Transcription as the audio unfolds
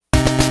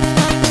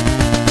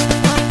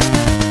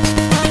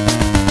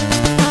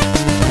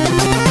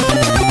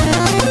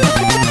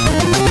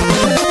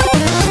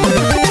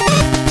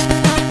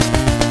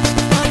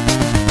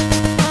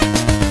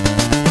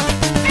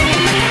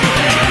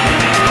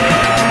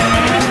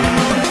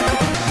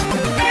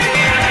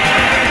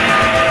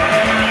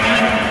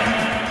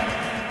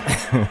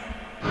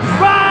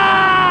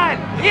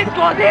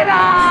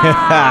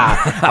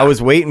I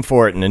was waiting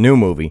for it in the new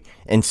movie.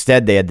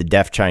 Instead, they had the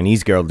deaf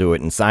Chinese girl do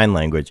it in sign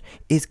language.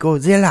 It's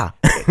Godzilla.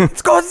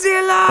 It's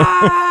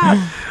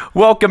Godzilla!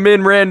 Welcome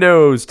in,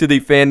 randos, to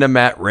the Fandom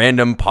at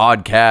Random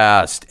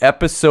podcast,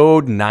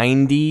 episode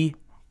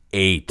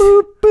 98.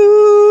 Boop,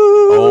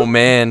 boop. Oh,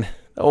 man,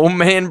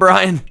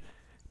 Brian.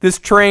 This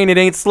train, it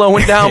ain't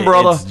slowing down,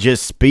 brother. It's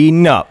just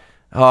speeding up.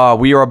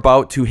 We are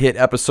about to hit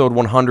episode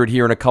 100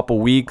 here in a couple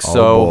weeks. Oh,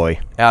 so, boy.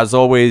 As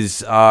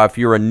always, if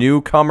you're a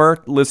newcomer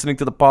listening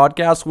to the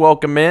podcast,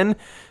 welcome in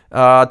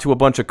to a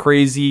bunch of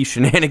crazy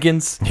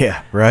shenanigans.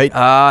 Yeah, right?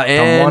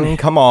 And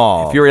come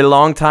on. if you're a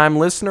long-time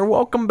listener,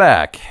 welcome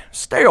back.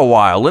 Stay a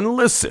while and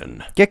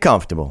listen. Get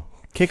comfortable.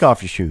 Kick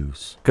off your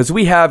shoes. Because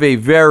we have a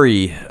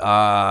very,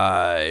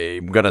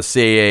 I'm going to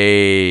say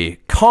a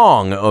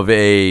Kong of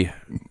a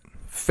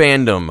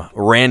fandom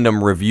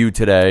random review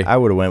today. I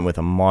would have went with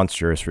a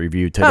monstrous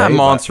review today.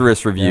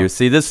 Monstrous review. Yeah.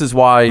 See, this is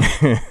why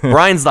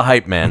Brian's the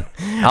hype man.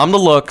 I'm the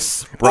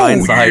looks.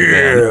 Brian's the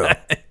hype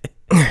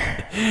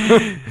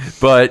man.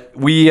 But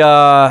we,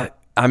 I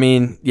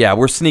mean, yeah,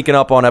 we're sneaking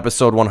up on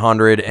episode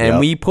 100, and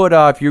we put,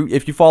 if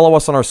you follow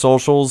us on our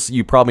socials,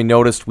 you probably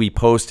noticed we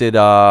posted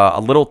a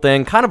little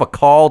thing, kind of a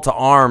call to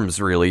arms,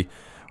 really.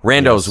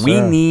 Randos, Yes,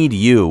 we need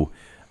you.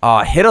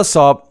 Hit us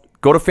up.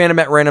 Go to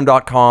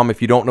fandomatrandom.com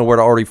if you don't know where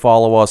to already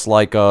follow us,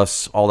 like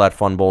us, all that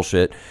fun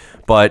bullshit.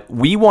 But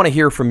we want to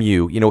hear from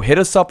you. You know, hit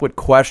us up with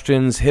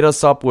questions. Hit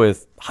us up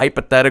with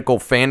hypothetical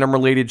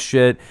fandom-related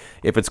shit.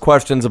 If it's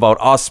questions about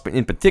us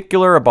in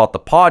particular, about the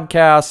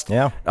podcast.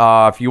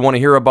 Yeah. If you want to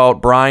hear about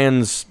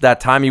Brian's, that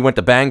time he went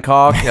to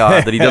Bangkok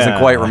that he doesn't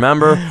quite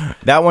remember.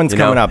 That one's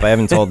coming up. I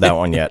haven't told that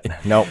one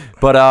yet. Nope.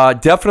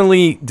 But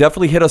definitely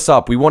hit us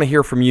up. We want to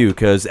hear from you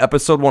because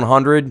episode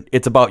 100,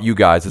 it's about you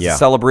guys. It's a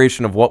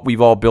celebration of what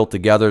we've all built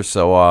together.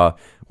 So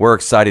we're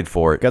excited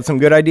for it. Got some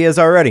good ideas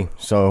already.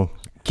 So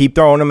keep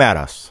throwing them at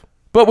us.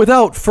 But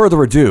without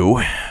further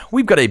ado,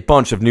 we've got a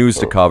bunch of news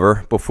to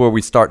cover before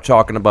we start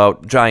talking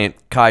about giant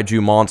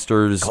kaiju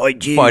monsters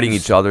fighting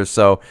each other.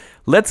 So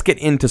let's get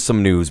into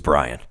some news,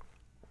 Brian.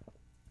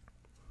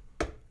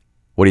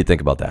 What do you think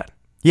about that?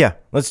 Yeah,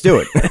 let's do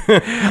it.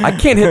 I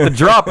can't hit the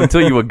drop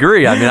until you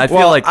agree. I mean, I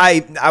feel like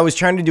I was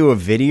trying to do a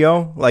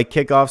video like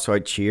kickoff, so I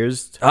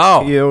cheers.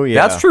 Oh, to you.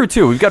 Yeah. That's true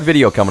too. We've got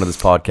video coming to this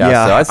podcast.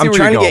 Yeah, so I see I'm where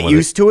trying you're to going get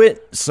used to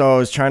it, so I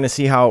was trying to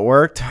see how it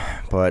worked.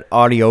 But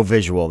audio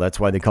visual, that's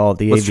why they call it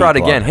the. Let's AV try it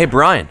Club. again. Hey,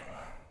 Brian,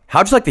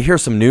 how'd you like to hear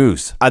some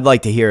news I'd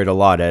like to hear it a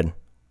lot, Ed.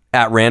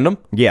 at random?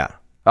 Yeah.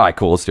 All right,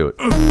 cool. Let's do it.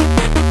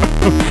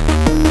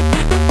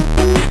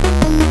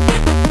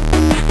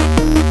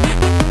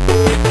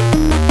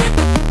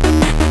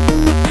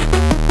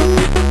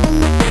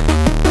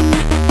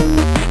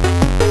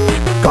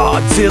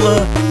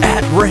 Godzilla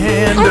at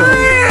random.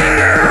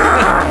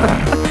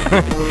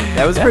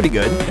 That was pretty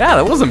good. Yeah,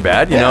 that wasn't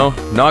bad. You know,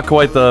 not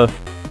quite the.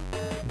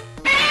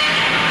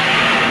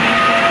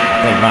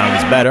 I think mine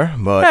was better,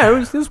 but Yeah,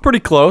 it was pretty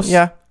close.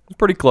 Yeah. It was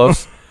pretty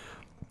close.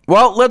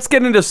 Well, let's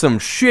get into some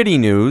shitty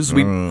news.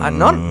 We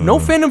no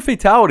fandom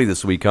fatality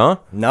this week, huh?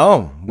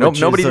 no. Nope,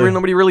 which nobody is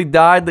nobody really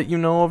died that you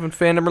know of in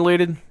fandom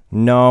related.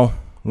 No,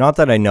 not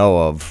that I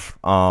know of.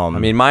 I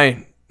mean,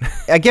 my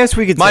guess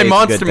we could say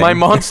my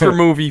monster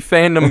movie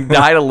fandom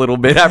died a little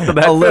bit after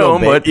that little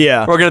film, bit, but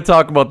yeah. we're gonna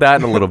talk about that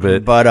in a little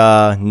bit.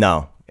 But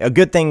no, a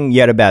good thing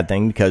yet a bad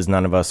thing because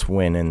none of us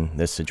win in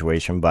this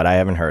situation. But I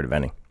haven't heard of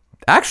any.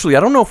 Actually, I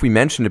don't know if we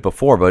mentioned it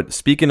before, but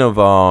speaking of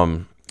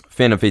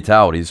fandom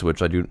fatalities,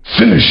 which I do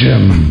Finish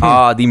him.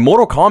 the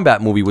Mortal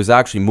Kombat movie was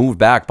actually moved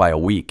back by a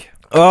week.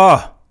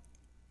 Oh,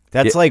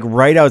 that's like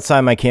right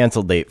outside my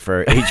cancel date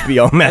for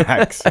HBO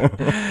Max.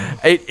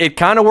 It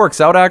kind of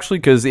works out actually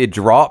because it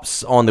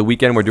drops on the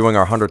weekend we're doing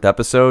our 100th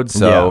episode,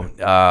 so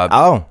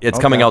it's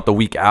coming out the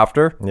week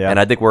after. Yeah. And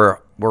I think we're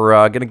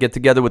gonna get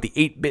together with the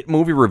 8-bit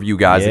movie review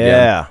guys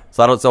again.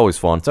 So it's always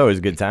fun. It's always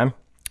a good time.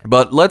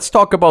 But let's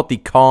talk about the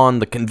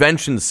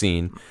convention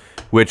scene,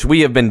 which we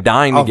have been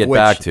dying to get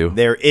back to.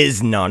 There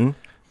is none.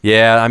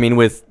 Yeah, I mean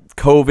with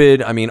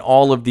COVID, I mean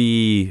all of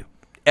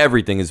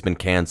everything has been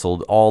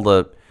canceled. All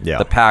the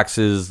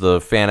PAXs,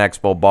 the Fan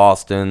Expo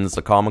Bostons,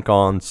 the Comic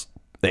Cons,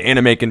 the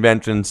anime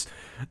conventions,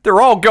 they're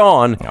all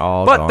gone.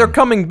 But they're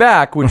coming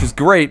back, which is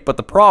great. But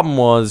the problem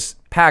was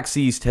PAX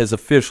East has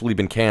officially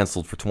been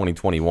canceled for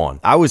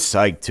 2021. I was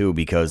psyched too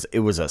because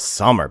it was a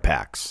summer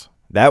PAX.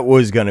 That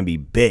was going to be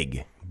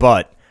big,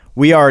 but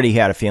we already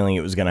had a feeling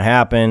it was going to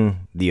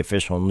happen. The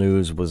official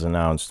news was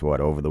announced,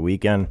 over the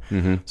weekend?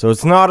 So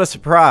it's not a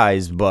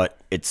surprise, but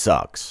it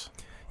sucks.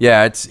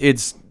 Yeah,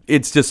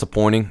 it's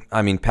disappointing.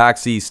 I mean,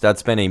 PAX East,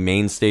 that's been a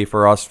mainstay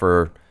for us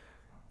for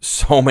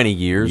so many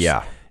years.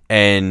 Yeah.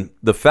 And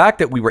the fact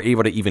that we were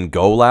able to even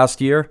go last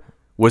year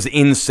was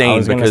insane. I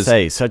was going to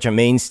say, such a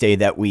mainstay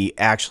that we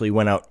actually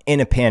went out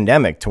in a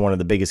pandemic to one of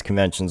the biggest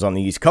conventions on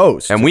the East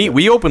Coast. And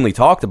we openly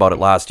talked about it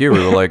last year. We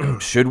were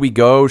like, should we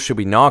go? Should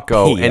we not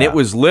go? Yeah. And it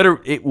was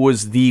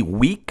the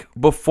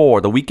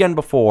weekend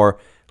before,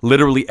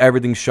 literally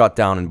everything shut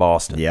down in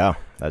Boston. Yeah,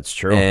 that's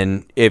true.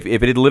 And if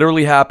it had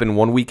literally happened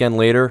one weekend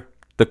later,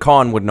 the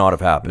con would not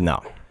have happened.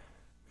 No.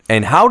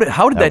 And how did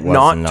that was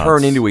not nuts.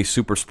 turn into a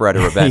super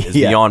spreader event is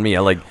Yeah. beyond me.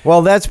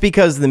 Well, that's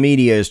because the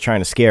media is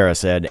trying to scare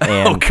us, Ed.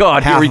 And Oh,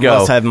 God, here half we of go.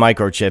 us have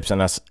microchips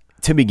in us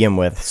to begin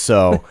with.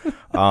 So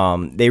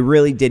they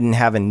really didn't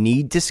have a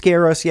need to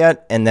scare us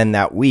yet. And then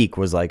that week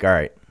was like, all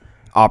right,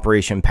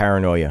 Operation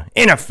Paranoia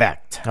in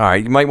effect. all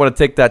right, you might want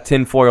to take that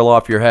tinfoil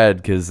off your head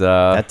because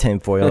That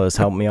tinfoil has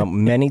helped me out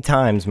many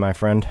times, my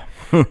friend.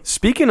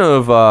 speaking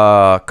of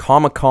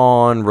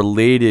Comic-Con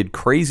related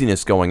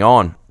craziness going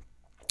on,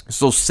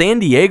 so San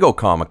Diego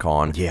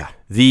Comic-Con, Yeah.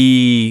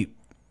 the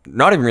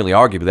not even really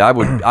arguably,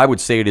 I would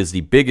say it is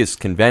the biggest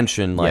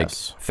convention, like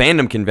Yes.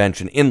 fandom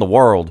convention in the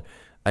world.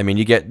 I mean,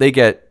 they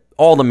get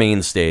all the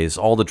mainstays,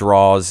 all the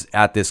draws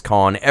at this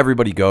con.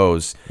 Everybody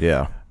goes.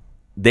 Yeah.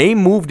 They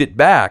moved it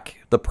back.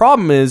 The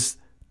problem is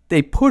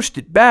they pushed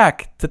it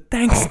back to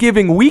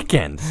Thanksgiving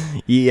weekend.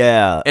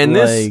 Yeah. And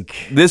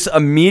this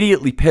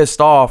immediately pissed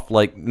off,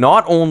 like,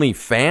 not only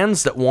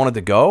fans that wanted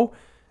to go,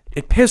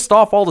 it pissed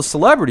off all the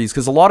celebrities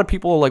because a lot of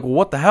people are like, well,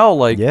 what the hell?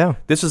 Like, Yeah.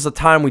 this is the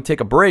time we take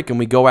a break and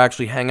we go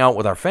actually hang out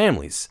with our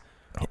families.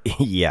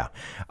 Yeah.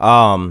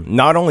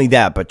 Not only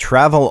that, but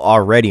travel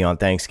already on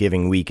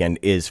Thanksgiving weekend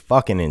is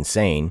fucking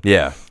insane.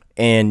 Yeah.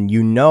 And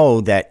you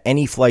know that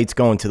any flights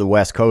going to the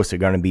West Coast are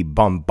going to be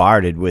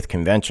bombarded with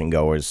convention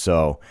goers.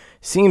 So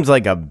seems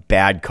like a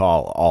bad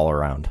call all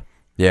around.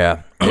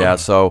 Yeah. Yeah.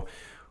 So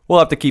we'll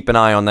have to keep an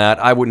eye on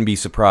that. I wouldn't be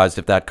surprised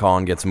if that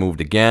con gets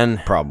moved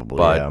again. Probably,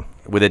 But yeah.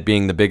 with it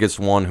being the biggest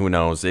one, who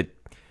knows? It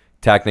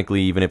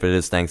technically, even if it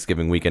is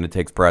Thanksgiving weekend, it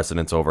takes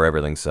precedence over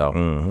everything.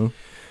 So,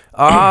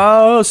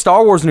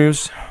 Star Wars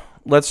news.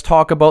 Let's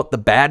talk about the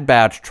Bad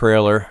Batch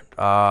trailer.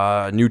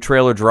 New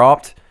trailer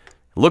dropped.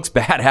 Looks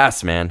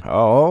badass, man.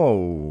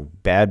 Oh,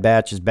 Bad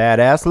Batch is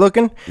badass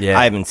looking? Yeah.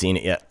 I haven't seen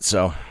it yet,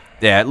 so.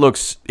 Yeah, it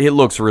looks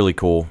really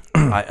cool.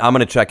 I'm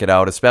gonna check it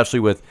out, especially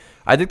with.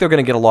 I think they're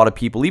gonna get a lot of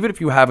people, even if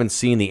you haven't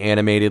seen the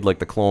animated, like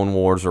the Clone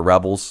Wars or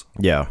Rebels.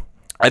 Yeah.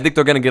 I think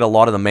they're gonna get a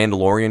lot of the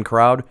Mandalorian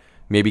crowd,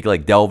 maybe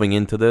like delving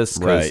into this.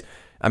 'Cause, Right.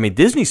 I mean,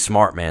 Disney's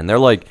smart, man. They're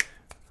like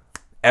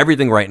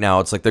everything right now.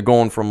 It's like they're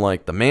going from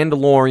like the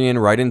Mandalorian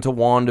right into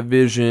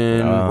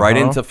WandaVision, right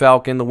into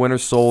Falcon the Winter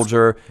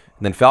Soldier.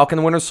 And then Falcon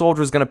the Winter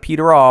Soldier is going to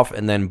peter off,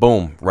 and then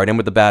boom, right in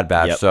with the Bad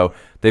Batch. Yep. So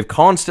they've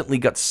constantly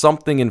got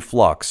something in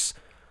flux.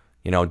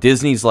 You know,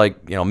 Disney's like,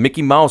 you know,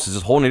 Mickey Mouse is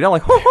just holding it down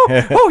like,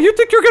 oh, you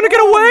think you're going to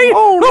get away?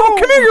 Oh,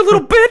 no. Come here, you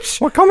little bitch.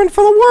 We're coming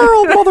for the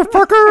world,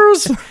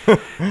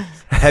 motherfuckers.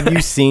 Have you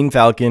seen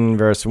Falcon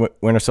versus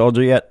Winter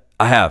Soldier yet?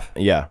 I have.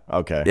 Yeah,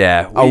 okay.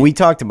 Yeah. We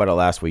talked about it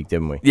last week,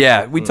 didn't we?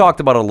 Yeah, we talked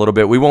about it a little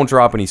bit. We won't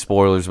drop any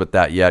spoilers with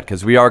that yet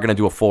because we are going to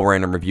do a full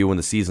random review when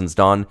the season's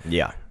done.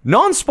 Yeah.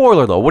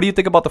 Non-spoiler, though. What do you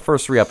think about the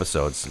first 3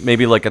 episodes?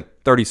 Maybe like a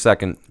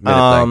 30-second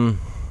minute thing.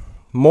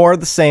 More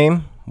of the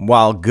same.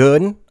 While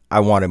good,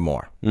 I wanted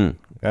more.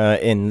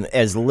 In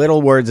as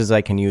little words as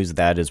I can use,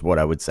 that is what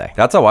I would say.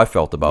 That's how I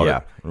felt about Yeah.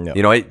 it. Yep.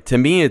 You know, to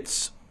me,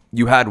 it's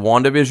you had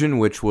WandaVision,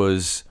 which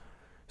was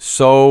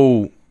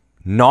so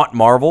not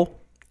Marvel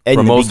In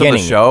for the most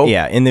beginning, of the show.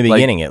 Yeah, in the Like,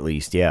 beginning at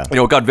least, yeah. you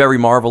know, it got very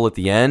Marvel at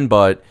the end,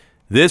 but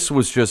this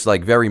was just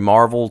like very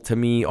Marvel to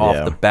me off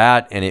Yeah. the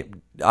bat.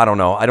 And I don't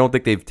know. I don't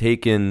think they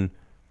didn't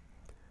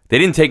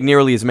take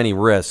nearly as many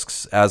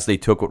risks as they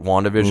took with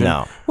WandaVision.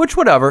 No. Which,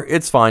 whatever,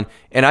 it's fine.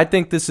 And I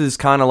think this is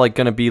kind of like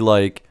going to be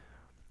like,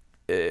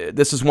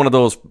 this is one of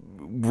those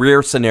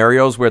rare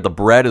scenarios where the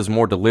bread is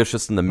more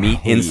delicious than the meat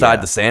inside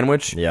Yeah. the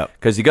sandwich. Yep.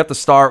 Because you got to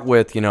start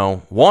with, you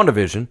know,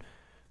 WandaVision,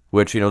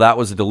 which, you know, that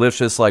was a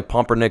delicious, like,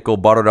 pumpernickel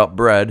buttered up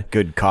bread.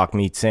 Good cock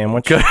meat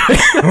sandwich.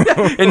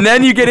 And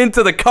then you get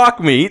into the cock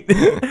meat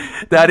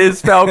that is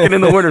Falcon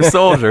and the Winter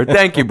Soldier.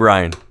 Thank you,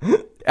 Brian.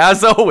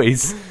 As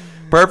always,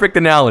 perfect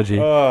analogy.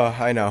 Oh,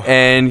 I know.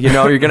 And, you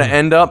know, you're going to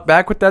end up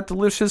back with that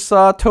delicious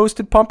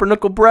toasted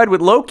pumpernickel bread with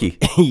Loki.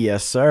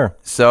 Yes, sir.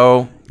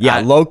 So, Yeah,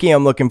 Loki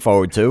I'm looking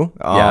forward to.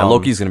 yeah,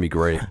 Loki's going to be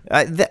great.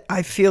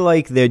 I feel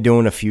like they're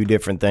doing a few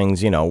different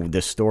things. You know,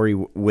 the story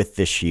with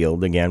the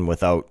Shield, again,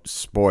 without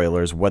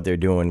spoilers, what they're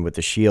doing with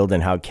the Shield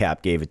and how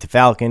Cap gave it to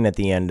Falcon at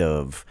the end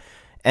of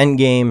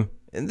Endgame.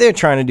 They're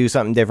trying to do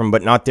something different,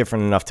 but not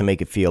different enough to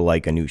make it feel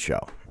like a new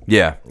show.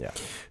 Yeah. Yeah.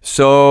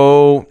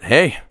 So,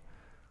 hey,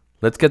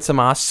 let's get some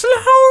slow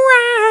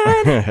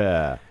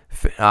ride.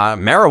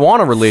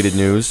 Marijuana-related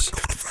news.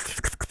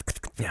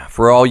 Yeah,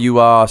 for all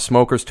you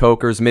smokers,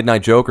 tokers,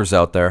 midnight jokers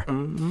out there.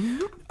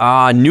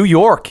 New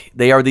York,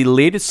 they are the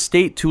latest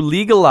state to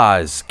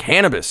legalize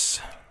cannabis,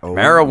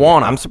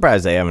 marijuana. I'm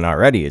surprised they haven't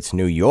already. It's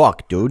New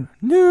York, dude.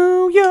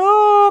 New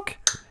York,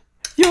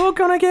 you're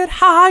gonna get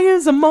high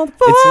as a motherfucker.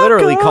 It's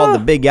literally called the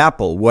Big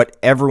Apple. What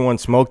everyone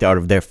smoked out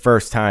of their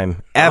first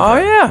time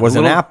ever was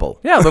an apple.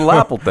 Yeah, a little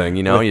apple thing,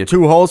 you know. With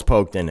 2 holes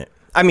poked in it.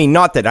 I mean,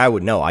 not that I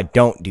would know. I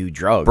don't do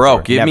drugs. Bro,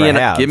 or give never me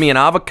have. an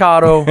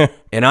avocado,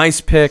 an ice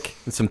pick,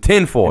 and some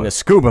tinfoil. And a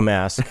scuba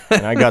mask,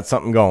 and I got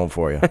something going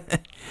for you.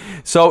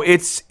 So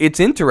it's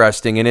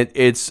interesting, and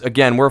it's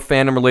again, we're a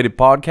fandom related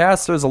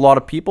podcast. There's a lot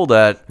of people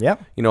that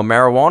Yep. you know,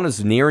 marijuana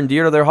is near and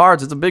dear to their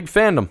hearts. It's a big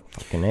fandom,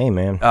 Fucking A,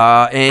 man.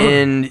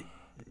 and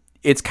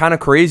it's kind of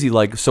crazy.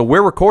 Like, so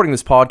we're recording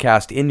this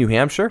podcast in New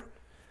Hampshire.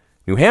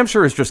 New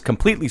Hampshire is just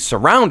completely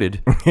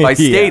surrounded by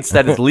states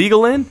that it's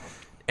legal in,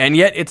 and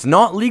yet it's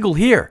not legal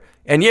here.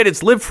 And yet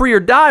it's live free or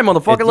die,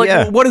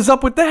 motherfucker. What is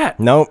up with that?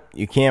 Nope,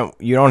 you can't.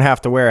 You don't have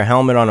to wear a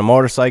helmet on a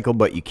motorcycle,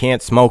 but you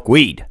can't smoke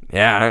weed.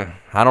 Yeah,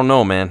 I don't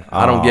know, man.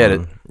 I don't get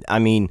it. I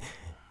mean,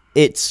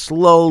 it's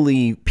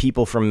slowly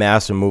people from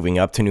Mass are moving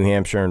up to New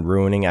Hampshire and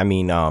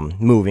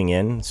moving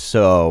in.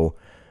 So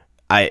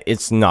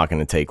it's not going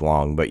to take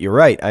long. But you're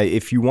right.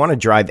 If you want to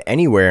drive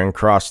anywhere and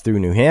cross through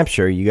New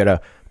Hampshire, you got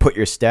to put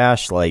your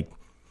stash, down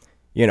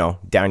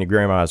your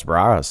grandma's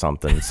bra or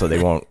something, so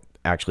they won't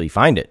actually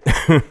find it.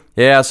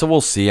 Yeah, so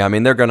we'll see. I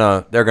mean, they're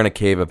gonna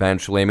cave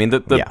eventually. I mean,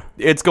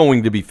 it's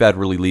going to be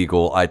federally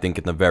legal, I think,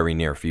 in the very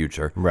near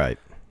future. Right.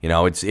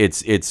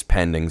 It's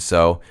pending.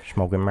 So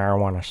smoking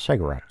marijuana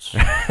cigarettes.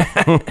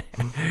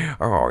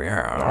 Oh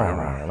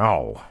yeah.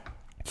 No.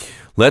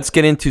 Let's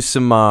get into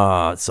some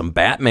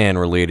Batman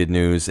related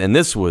news, and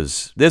this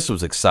was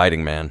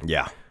exciting, man.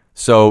 Yeah.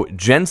 So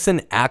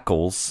Jensen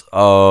Ackles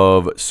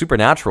of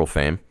Supernatural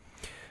fame.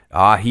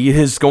 He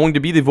is going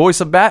to be the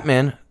voice of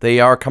Batman. They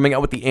are coming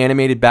out with the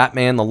animated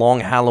Batman, The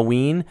Long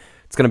Halloween.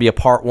 It's going to be a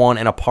part 1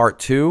 and a part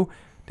 2.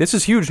 This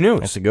is huge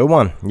news. That's a good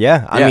one.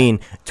 Yeah. I mean,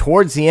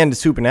 towards the end of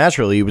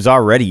Supernatural, he was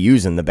already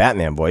using the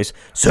Batman voice.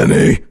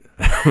 Sammy,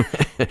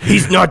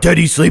 he's not dead,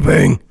 he's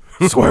sleeping.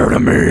 Swear to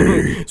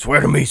me.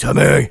 Swear to me,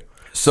 Sammy.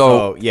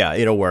 So yeah,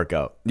 it'll work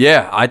out.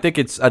 Yeah, I think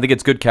it's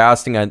good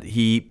casting.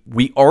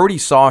 We already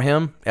saw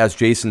him as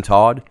Jason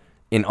Todd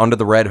in Under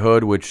the Red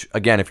Hood, which,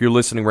 again, if you're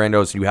listening,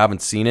 randos, and you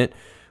haven't seen it,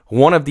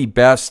 one of the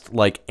best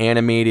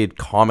animated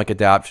comic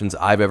adaptions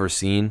I've ever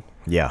seen.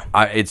 Yeah,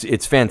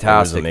 it's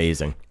fantastic. It was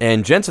amazing.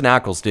 And Jensen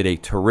Ackles did a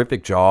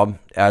terrific job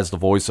as the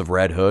voice of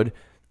Red Hood.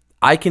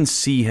 I can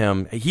see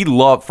him.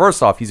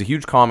 First off, he's a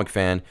huge comic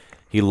fan.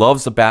 He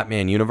loves the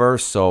Batman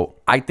universe, so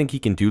I think he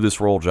can do this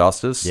role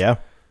justice. Yeah.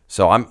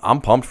 So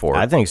I'm pumped for it.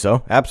 I think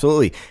so.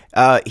 Absolutely.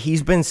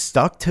 He's been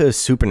stuck to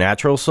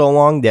Supernatural so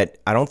long that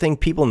I don't think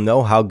people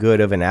know how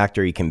good of an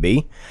actor he can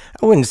be.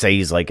 I wouldn't say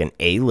he's like an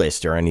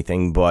A-list or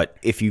anything, but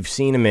if you've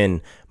seen him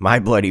in My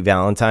Bloody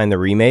Valentine, the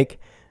remake,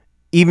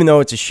 even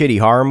though it's a shitty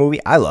horror movie,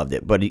 I loved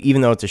it. But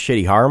even though it's a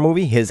shitty horror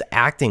movie, his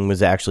acting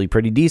was actually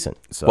pretty decent.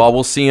 So. Well,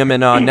 we'll see him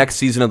in next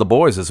season of The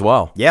Boys as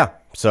well. Yeah.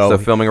 So they're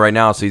filming right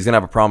now, so he's going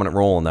to have a prominent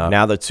role in that.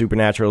 Now that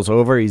Supernatural's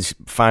over, he's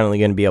finally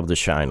going to be able to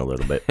shine a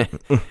little bit.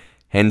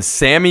 And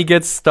Sammy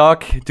gets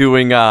stuck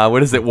doing,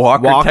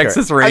 Walker.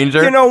 Texas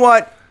Ranger? You know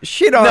what?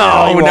 Shit on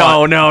it.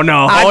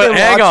 No.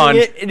 Hang on.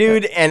 It,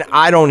 dude, and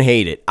I don't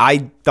hate it.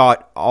 I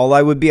thought all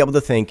I would be able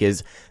to think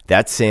is,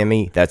 that's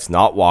Sammy, that's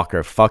not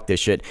Walker, fuck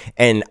this shit.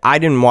 And I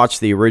didn't watch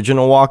the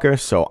original Walker,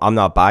 so I'm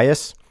not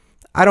biased.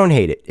 I don't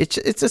hate it. It's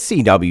a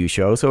CW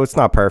show, so it's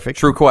not perfect.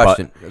 True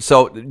question.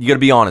 So you got to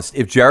be honest.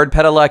 If Jared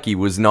Padalecki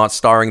was not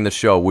starring in the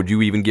show, would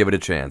you even give it a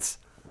chance?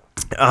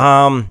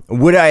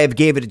 Would I have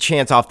gave it a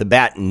chance off the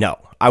bat? No,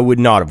 I would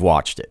not have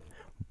watched it.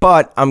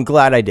 But I'm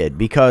glad I did,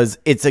 because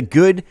it's a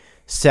good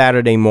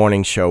Saturday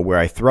morning show where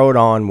I throw it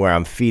on, where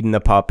I'm feeding the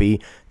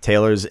puppy,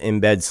 Taylor's in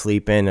bed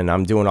sleeping, and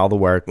I'm doing all the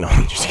work. No,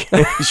 I'm just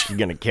kidding. She's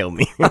going to kill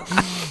me.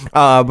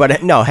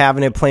 But no,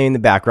 having it play in the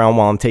background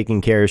while I'm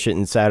taking care of shit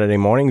on Saturday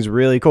morning is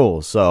really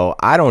cool. So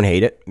I don't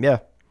hate it. Yeah.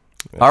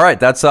 All right.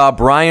 That's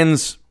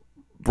Brian's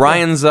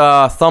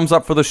thumbs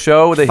up for the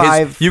show.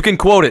 You can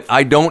quote it.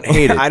 I don't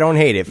hate it. I don't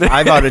hate it.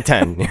 5 out of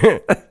 10.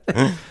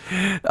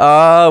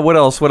 What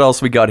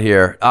else we got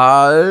here?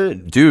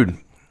 Dude,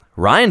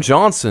 Rian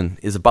Johnson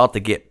is about to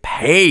get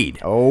paid.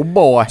 Oh,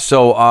 boy.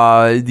 So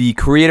the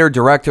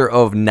creator-director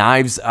of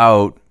Knives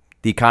Out,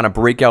 the kind of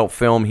breakout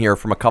film here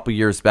from a couple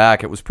years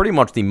back, it was pretty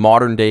much the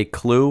modern-day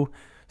Clue,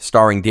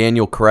 starring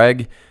Daniel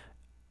Craig.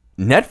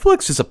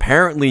 Netflix has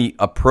apparently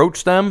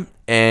approached them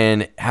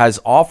and has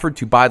offered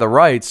to buy the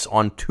rights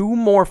on 2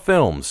 more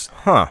films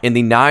in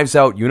the Knives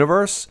Out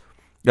universe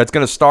that's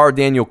going to star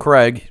Daniel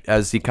Craig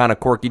as the kind of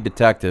quirky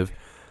detective.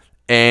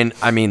 And,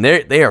 I mean,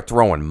 they are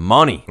throwing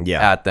money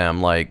at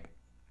them, like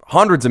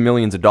hundreds of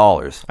millions of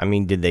dollars. I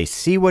mean, did they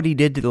see what he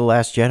did to The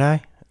Last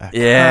Jedi?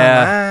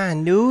 Yeah. Come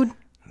on, dude.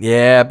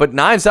 Yeah, but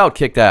Knives Out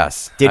kicked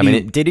ass.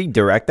 Did he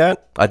direct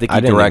that? I think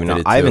he directed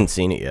it, too. I haven't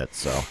seen it yet,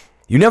 so.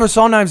 You never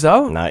saw Knives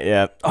Out? Not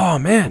yet. Oh,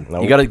 man.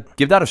 Nope. You got to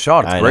give that a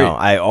shot. It's great. Know.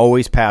 I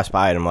always pass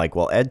by it. I'm like,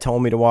 well, Ed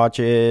told me to watch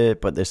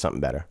it, but there's something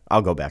better.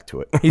 I'll go back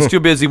to it. He's too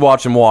busy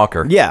watching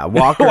Walker. Yeah,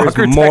 Walker is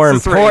more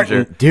Texas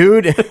important, Ranger.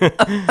 Dude.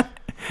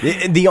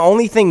 The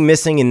only thing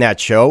missing in that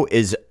show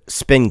is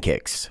spin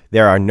kicks.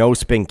 There are no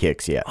spin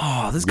kicks yet.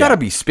 Oh, there's got to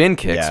be spin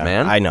kicks,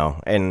 man. I know.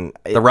 And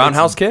the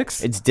roundhouse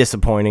kicks? It's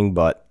disappointing,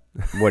 but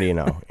what do you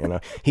know?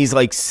 He's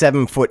like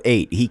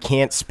 7'8". He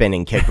can't spin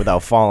and kick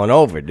without falling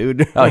over,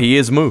 dude. Oh, he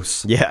is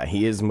Moose. Yeah,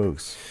 he is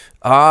Moose.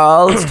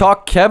 Let's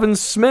talk Kevin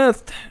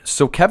Smith.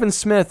 So Kevin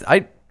Smith,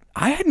 I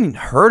hadn't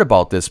heard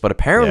about this, but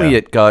apparently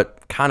it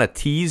got kind of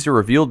teased or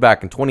revealed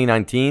back in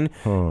 2019.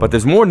 But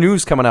there's more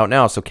news coming out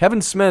now. So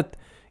Kevin Smith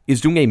is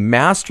doing a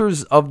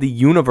Masters of the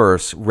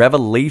Universe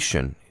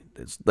Revelation.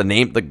 It's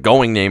the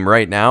going name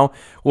right now.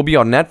 Will be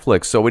on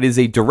Netflix. So it is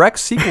a direct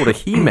sequel to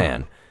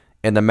He-Man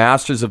and the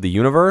Masters of the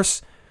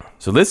Universe.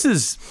 So this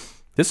is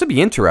This would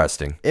be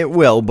interesting. It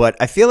will, but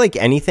I feel like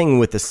anything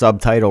with the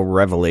subtitle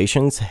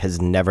Revelations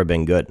has never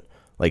been good.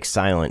 Like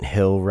Silent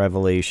Hill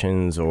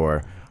Revelations,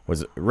 or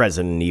was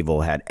Resident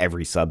Evil had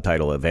every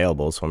subtitle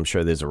available, so I'm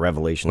sure there's a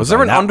Revelations. Was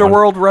there an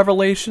Underworld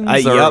Revelations?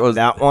 Yep,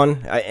 that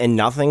one. And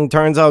nothing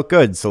turns out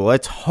good, so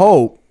let's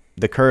hope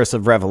the Curse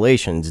of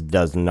Revelations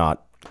does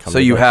not come So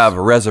to you this. have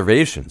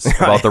reservations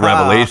about the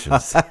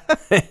Revelations.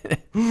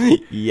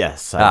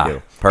 Yes, I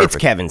do. Perfect.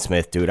 It's Kevin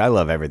Smith, dude. I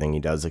love everything he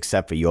does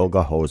except for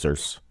Yoga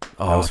Hosers.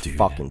 Oh, that was dude.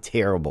 fucking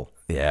terrible.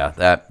 Yeah,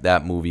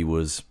 that movie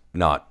was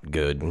not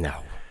good. No.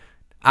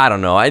 I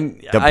don't know.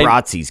 The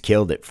Bratzies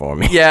killed it for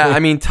me. Yeah, I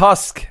mean,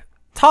 Tusk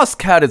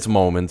had its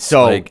moments.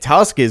 So like,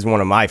 Tusk is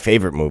one of my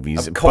favorite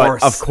movies. Of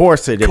course. But of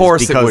course it is,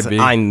 Course it because would be.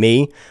 I'm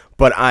me.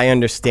 But I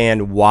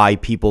understand why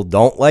people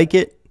don't like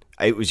it.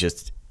 It was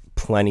just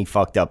plenty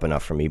fucked up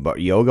enough for me.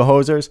 But Yoga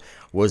Hosers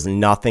was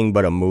nothing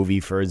but a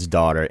movie for his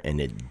daughter, and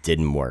it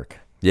didn't work.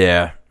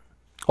 yeah.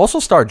 Also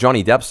starred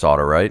Johnny Depp's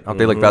daughter, right? Aren't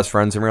they like best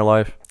friends in real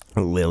life?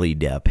 Lily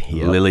Depp.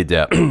 Yep. Lily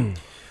Depp.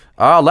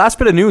 Last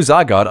bit of news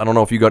I got. I don't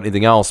know if you got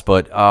anything else,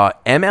 but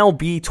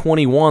MLB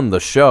 21,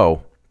 the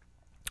show,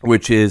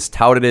 which is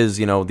touted as,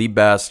 the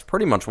best,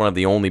 pretty much one of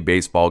the only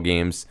baseball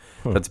games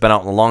that's been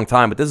out in a long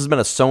time. But this has been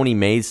a Sony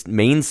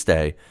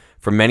mainstay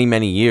for many,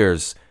 many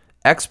years.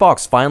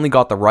 Xbox finally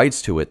got the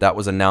rights to it. That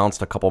was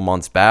announced a couple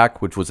months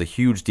back, which was a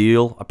huge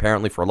deal,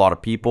 apparently, for a lot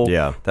of people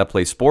that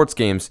play sports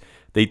games.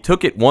 They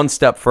took it one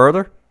step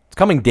further. It's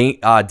coming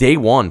day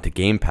one to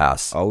Game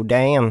Pass. Oh,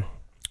 damn.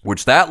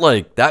 Which that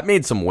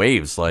made some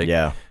waves.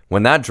 Yeah.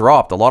 When that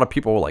dropped, a lot of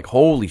people were like,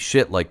 holy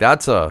shit,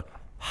 that's a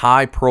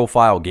high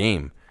profile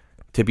game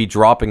to be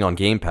dropping on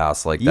Game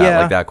Pass like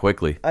that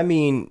quickly. I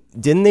mean,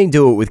 didn't they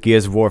do it with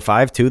Gears of War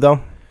 5 too,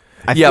 though?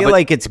 I feel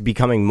like it's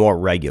becoming more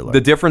regular.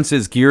 The difference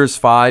is Gears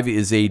 5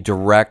 is a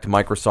direct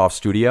Microsoft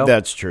studio.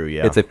 That's true,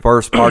 yeah. It's a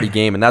first-party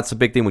game, and that's the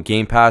big thing with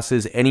Game Pass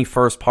is any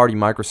first-party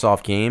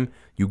Microsoft game,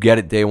 you get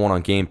it day one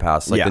on Game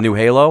Pass. Like the new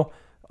Halo,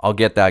 I'll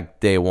get that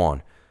day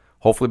one.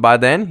 Hopefully by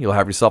then, you'll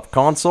have yourself a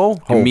console,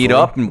 you can meet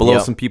up and blow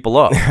some people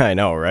up. I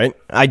know, right?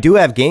 I do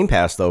have Game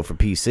Pass, though, for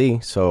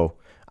PC, so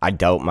I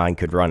doubt mine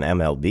could run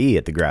MLB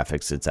at the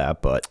graphics it's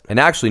at, but... And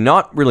actually,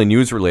 not really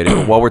news-related,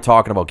 but while we're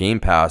talking about Game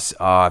Pass,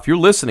 if you're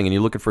listening and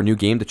you're looking for a new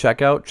game to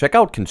check out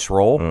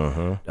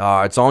Control.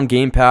 It's on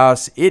Game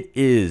Pass. It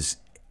is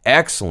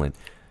excellent.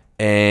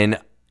 And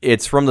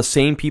it's from the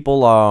same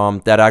people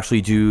that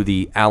actually do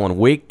the Alan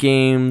Wake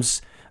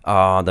games,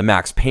 the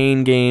Max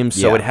Payne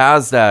games. So it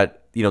has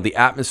that, the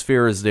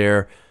atmosphere is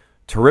there.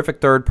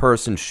 Terrific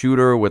third-person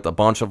shooter with a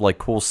bunch of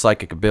cool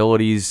psychic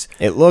abilities.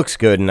 It looks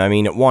good, and I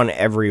mean, it won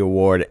every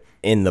award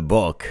in the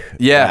book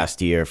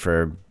last year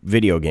for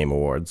video game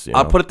awards.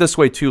 I'll put it this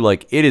way, too.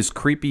 It is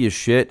creepy as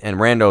shit. And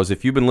Randos,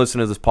 if you've been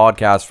listening to this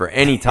podcast for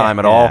any time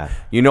at all,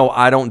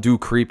 I don't do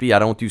creepy. I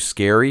don't do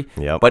scary.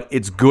 But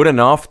it's good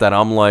enough that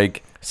I'm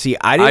like... See,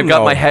 I've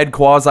got my head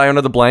quasi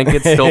under the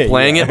blanket, still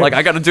playing it.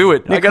 I got to do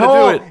it. Nicole, I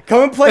got to do it.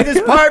 Come and play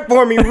this part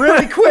for me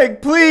really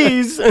quick,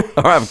 please.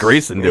 I'll have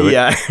Grayson do it.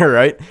 Yeah,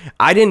 right.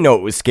 I didn't know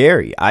it was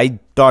scary. I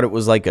thought it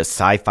was like a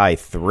sci-fi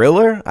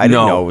thriller. I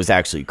didn't know it was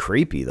actually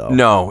creepy, though.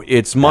 No,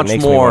 it's much that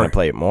makes more. Me want to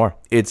play it more.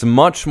 It's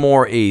much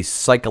more a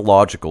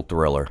psychological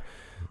thriller.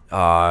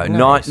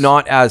 Nice.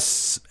 Not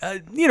as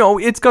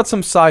it's got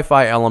some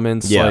sci-fi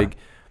elements. Yeah.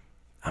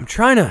 I'm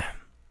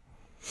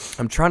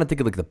trying to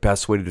think of the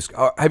best way to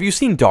describe. Have you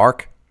seen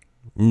Dark?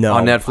 No,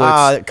 on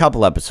Netflix, a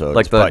couple episodes,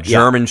 like the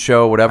German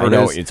show, whatever. I know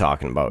it is. what you're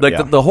talking about.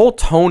 Like the whole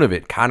tone of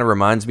it kind of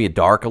reminds me of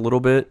Dark a little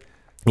bit.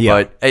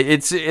 Yeah, but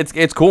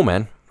it's cool,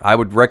 man. I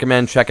would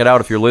recommend check it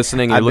out if you're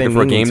listening and you're looking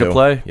for a game to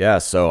play. Yeah,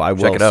 so I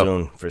will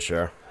soon for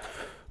sure.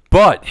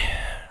 But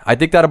I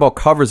think that about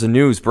covers the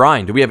news.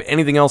 Brian, do we have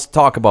anything else to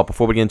talk about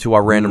before we get into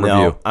our random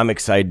review? I'm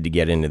excited to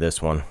get into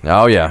this one.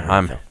 Oh yeah,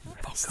 I'm.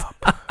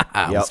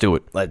 Let's do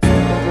it. Let's do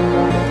it.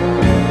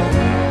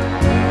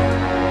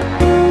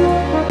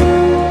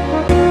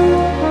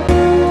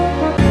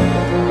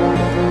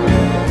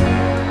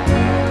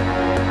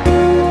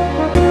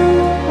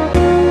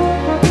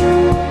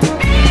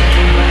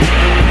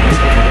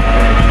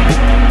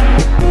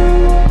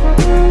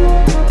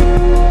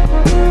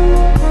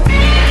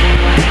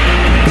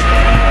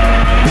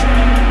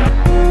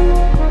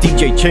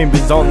 DJ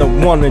Chambers on the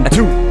 1 and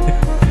 2.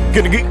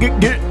 Gonna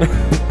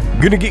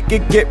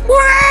get.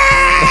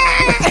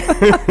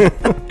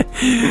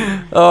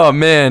 Oh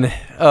man.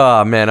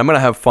 I'm gonna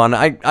have fun.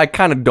 I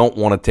kind of don't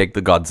want to take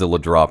the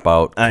Godzilla drop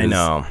out. I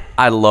know.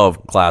 I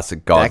love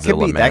classic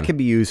Godzilla, man. That could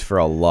be used for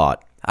a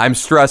lot. I'm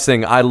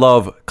stressing. I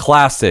love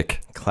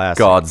classic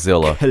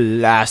Godzilla.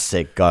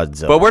 Classic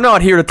Godzilla. But we're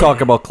not here to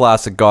talk about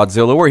classic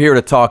Godzilla. We're here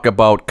to talk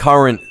about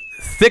current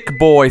thick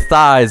boy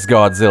thighs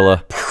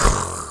Godzilla.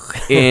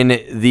 In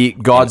the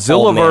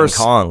Godzillaverse,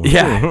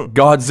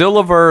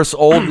 Godzillaverse,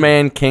 Old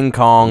Man King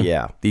Kong,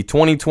 the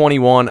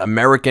 2021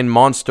 American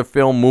monster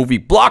film movie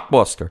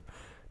blockbuster,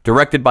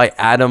 directed by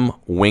Adam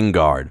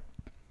Wingard.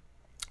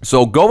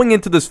 So going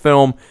into this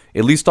film,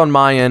 at least on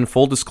my end,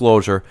 full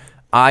disclosure,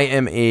 I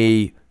am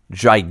a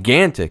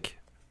gigantic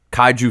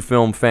kaiju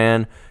film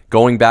fan.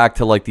 going back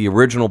to like the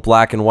original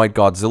black and white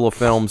Godzilla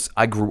films.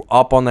 I grew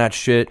up on that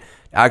shit.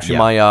 Actually,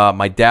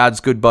 my dad's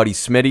good buddy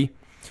Smitty,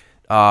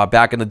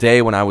 back in the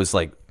day when I was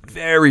like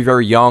very,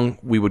 very young,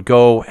 we would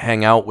go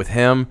hang out with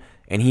him,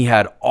 and he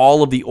had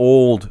all of the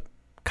old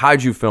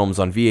kaiju films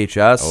on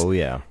VHS. Oh,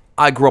 yeah.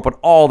 I grew up on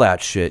all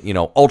that shit, you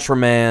know,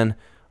 Ultraman,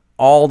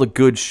 all the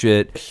good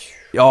shit.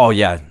 Oh,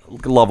 yeah,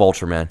 love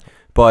Ultraman.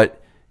 But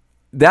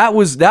that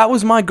was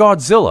my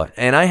Godzilla,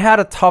 and I had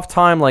a tough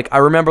time. Like, I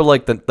remember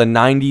like the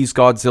 90s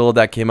Godzilla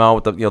that came out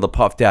with the, you know, the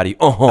Puff Daddy.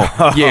 Oh,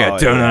 yeah.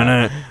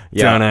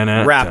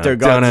 Raptor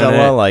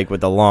Godzilla, like with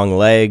the long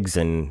legs,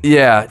 and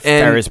yeah, and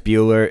Ferris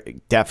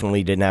Bueller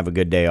definitely didn't have a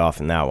good day off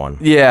in that one.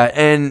 Yeah,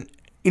 and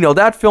you know,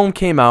 that film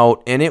came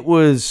out, and it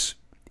was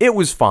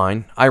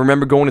fine. I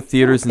remember going to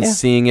theaters and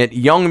seeing it.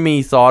 Young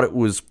me thought it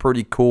was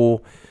pretty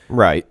cool.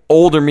 Right.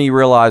 Older me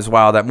realized,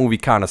 wow, that movie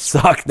kind of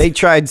sucked. They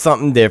tried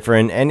something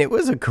different, and it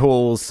was a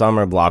cool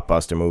summer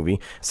blockbuster movie.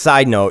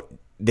 Side note,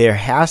 there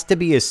has to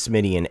be a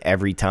Smitty in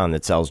every town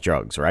that sells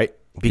drugs, right?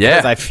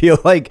 Because I feel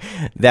like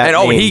that.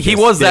 And he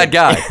was that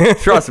guy.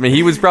 Trust me,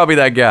 he was probably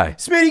that guy.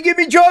 Smitty, give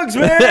me drugs,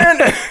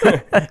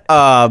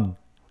 man.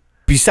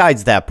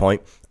 Besides that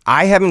point,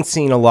 I haven't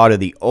seen a lot of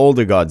the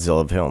older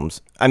Godzilla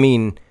films. I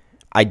mean,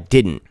 I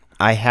didn't.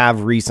 I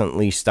have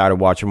recently started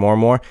watching more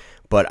and more.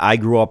 But I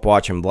grew up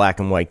watching black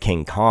and white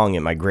King Kong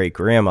at my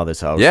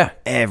great-grandmother's house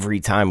every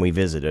time we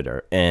visited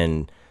her.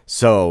 And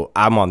so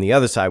I'm on the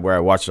other side where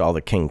I watched all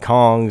the King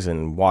Kongs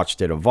and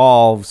watched it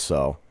evolve.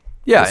 So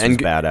this was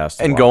badass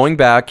to watch. Going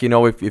back, you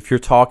know, if you're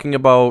talking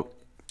about,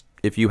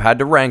 if you had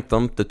to rank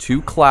them, the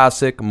two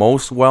classic,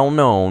 most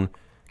well-known,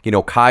 you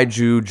know,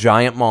 kaiju,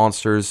 giant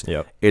monsters,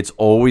 it's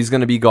always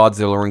going to be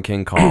Godzilla and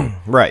King Kong.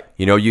 Right.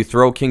 You know, you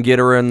throw King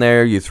Ghidorah in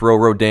there, you throw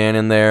Rodan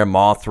in there,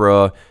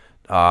 Mothra.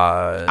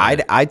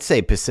 I'd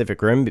say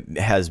Pacific Rim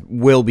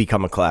will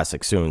become a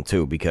classic soon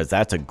too, because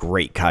that's a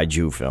great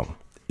kaiju film.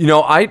 You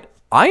know, I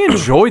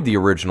enjoyed the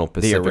original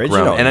Pacific Rim,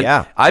 and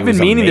I've been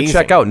meaning to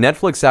check out.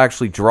 Netflix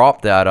actually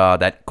dropped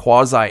that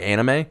quasi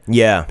anime,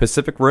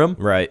 Pacific Rim,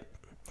 right?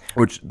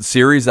 Which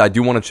series I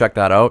do want to check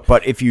that out.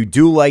 But if you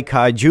do like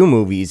kaiju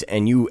movies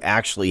and you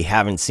actually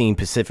haven't seen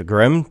Pacific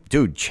Rim,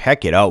 dude,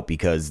 check it out,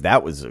 because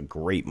that was a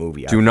great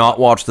movie. Do not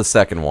watch the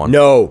second one.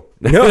 No,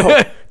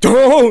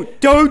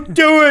 don't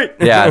do it.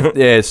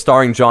 Yeah,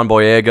 starring John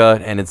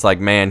Boyega, and it's like,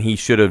 man, he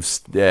should have.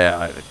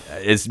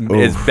 As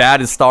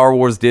bad as Star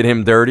Wars did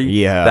him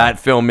dirty,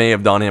 that film may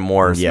have done him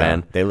worse.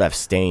 Man, they left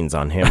stains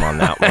on him on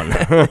that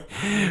one.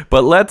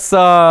 But let's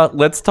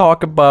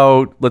talk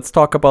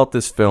about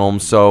this film.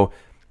 So,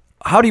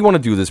 how do you want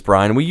to do this,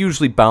 Brian? We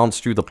usually bounce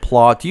through the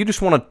plot. Do you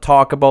just want to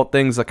talk about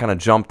things that kind of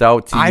jumped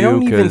out to you? I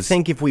don't even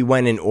think if we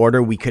went in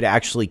order, we could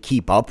actually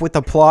keep up with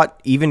the plot,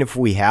 even if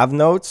we have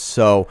notes.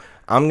 So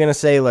I'm going to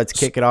say let's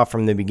kick it off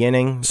from the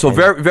beginning. So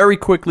very, very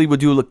quickly, we'll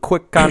do a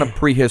quick kind of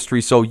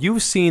prehistory. So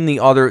you've seen the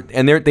other,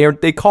 and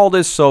they call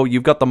this, so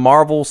you've got the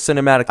Marvel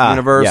Cinematic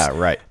Universe. Yeah,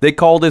 right. They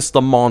call this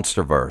the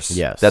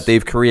Monsterverse that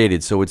they've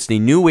created. So it's the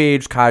new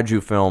age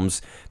kaiju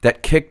films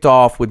that kicked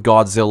off with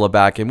Godzilla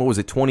back in, what was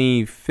it,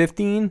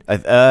 2015?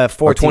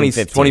 2014,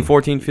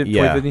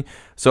 2015.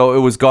 So it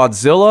was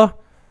Godzilla,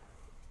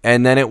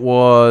 and then it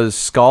was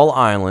Skull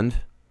Island,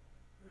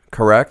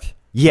 correct?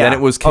 Yeah. Then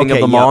it was King of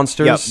the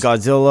Monsters. Yep.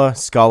 Godzilla,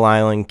 Skull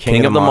Island,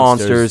 King of the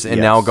Monsters,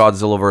 and now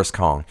Godzilla vs.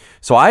 Kong.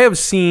 So I have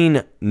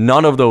seen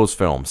none of those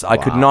films. I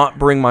could not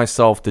bring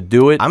myself to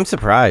do it. I'm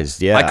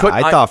surprised. Yeah,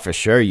 I thought for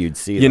sure you'd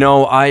see them. You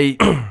know,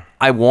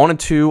 I wanted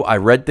to. I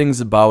read things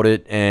about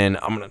it, and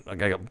I'm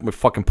gonna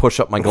fucking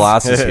push up my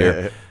glasses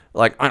here.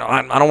 Like, I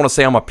don't want to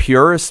say I'm a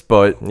purist,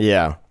 but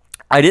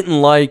I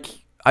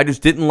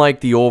just didn't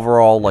like the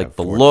overall, like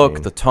the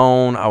look, the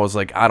tone. I was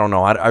like, I don't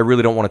know. I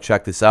really don't want to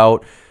check this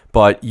out.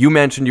 But you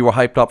mentioned you were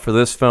hyped up for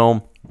this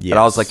film. And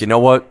I was like, you know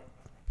what?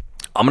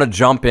 I'm going to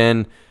jump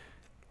in.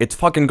 It's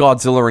fucking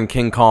Godzilla and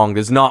King Kong.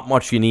 There's not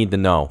much you need to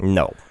know.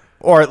 No.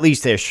 Or at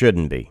least there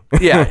shouldn't be.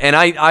 Yeah, and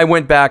I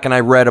went back and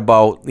I read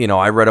about,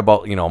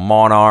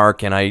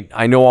 Monarch, and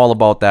I know all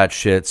about that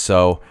shit.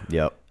 So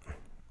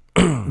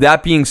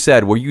that being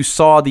said, where you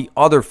saw the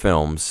other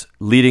films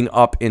leading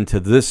up into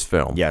this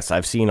film. Yes,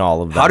 I've seen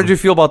all of them. How did you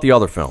feel about the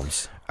other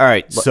films? All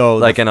right, so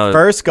like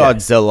first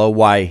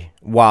Godzilla,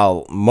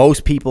 while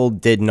most people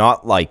did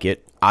not like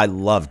it, I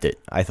loved it.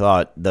 I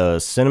thought the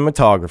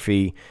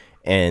cinematography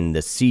and the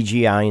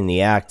CGI and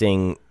the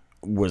acting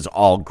was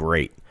all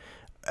great.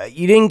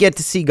 You didn't get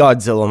to see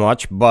Godzilla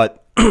much,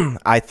 but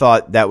I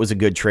thought that was a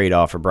good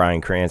trade-off for Bryan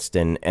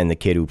Cranston and the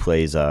kid who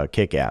plays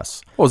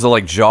Kick-Ass. What was it,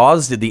 like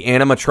Jaws? Did the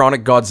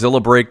animatronic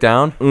Godzilla break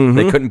down?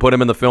 They couldn't put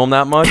him in the film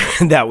that much?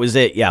 That was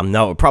it. Yeah,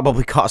 no, it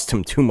probably cost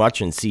him too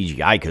much in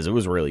CGI because it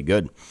was really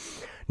good.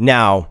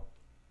 Now,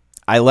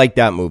 I like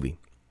that movie.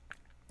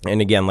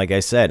 And again, like I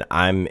said,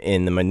 I'm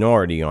in the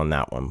minority on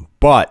that one.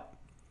 But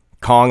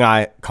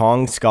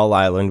Kong Skull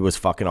Island was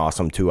fucking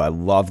awesome, too. I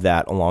love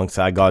that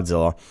alongside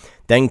Godzilla.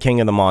 Then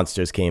King of the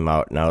Monsters came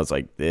out, and I was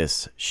like,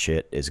 this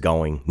shit is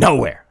going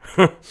nowhere.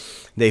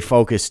 They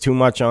focused too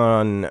much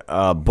on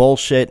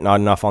bullshit, not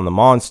enough on the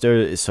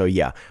monster. So,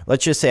 yeah,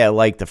 let's just say I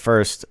liked the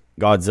first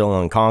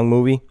Godzilla and Kong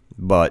movie,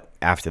 but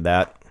after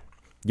that,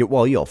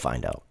 you'll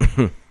find out.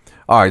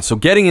 All right, so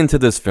getting into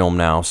this film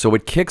now. So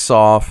it kicks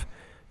off,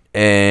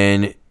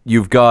 and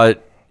you've got,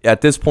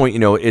 at this point,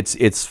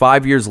 it's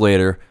 5 years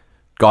later.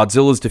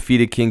 Godzilla's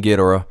defeated King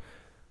Ghidorah.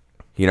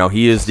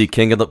 He is the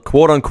king of the,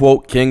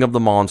 quote-unquote, king of the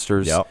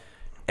monsters. Yep.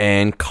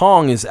 And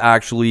Kong is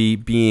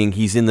actually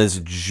he's in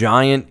this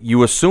giant,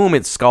 you assume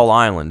it's Skull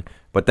Island,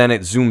 but then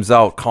it zooms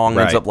out. Kong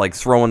ends up like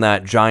throwing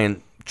that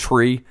giant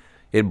tree.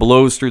 It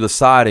blows through the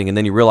siding, and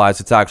then you realize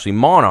it's actually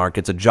Monarch.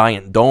 It's a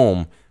giant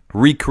dome,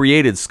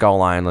 recreated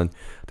Skull Island.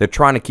 They're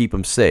trying to keep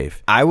him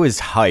safe. I was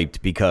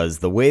hyped because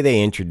the way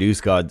they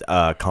introduced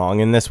Kong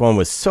in this one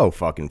was so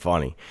fucking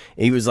funny.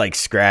 He was like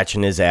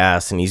scratching his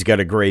ass, and he's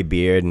got a gray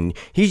beard, and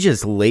he's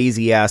just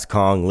lazy ass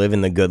Kong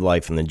living the good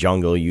life in the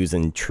jungle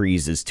using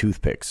trees as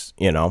toothpicks,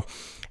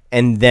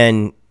 And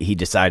then he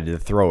decided to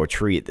throw a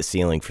tree at the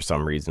ceiling for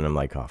some reason. I'm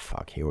like, oh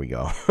fuck, here we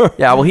go.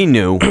 Yeah, well, he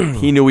knew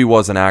he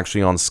wasn't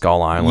actually on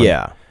Skull Island.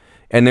 Yeah.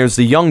 And there's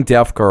the young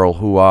deaf girl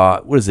who,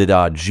 what is it,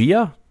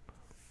 Gia?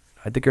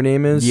 I think her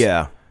name is.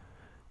 Yeah.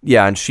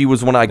 Yeah, and she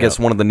was one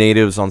of the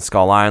natives on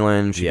Skull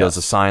Island. She does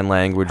a sign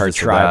language. Her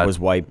tribe was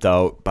wiped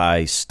out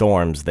by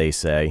storms, they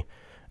say.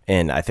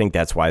 And I think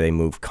that's why they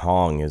moved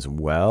Kong as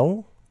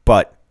well.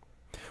 But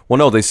well,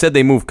 no, they said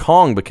they moved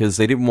Kong because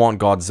they didn't want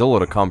Godzilla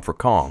to come for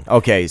Kong.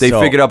 Okay, they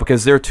figured out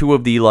because they're two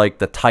of the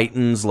the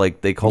Titans,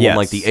 like they call them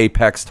like the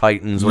Apex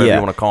Titans, whatever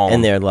you want to call them.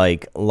 And they're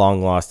like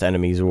long lost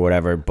enemies or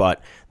whatever.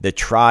 But the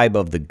tribe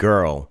of the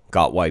girl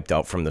got wiped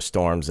out from the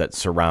storms that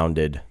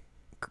surrounded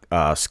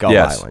Skull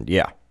Island.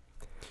 Yeah.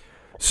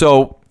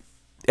 So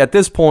at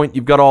this point,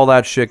 you've got all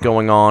that shit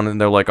going on, and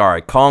they're like, all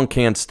right, Kong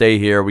can't stay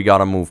here. We got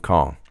to move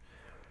Kong.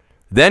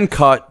 Then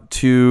cut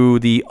to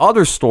the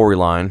other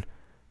storyline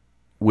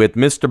with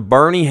Mr.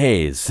 Bernie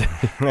Hayes,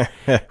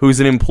 who's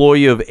an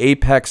employee of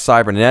Apex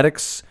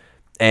Cybernetics.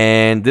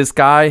 And this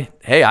guy,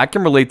 hey, I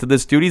can relate to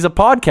this dude. He's a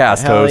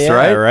podcast host,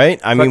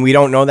 right? I mean, we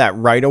don't know that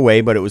right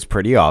away, but it was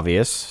pretty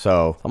obvious.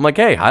 So I'm like,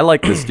 hey, I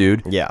like this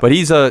dude. Yeah. But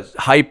he's a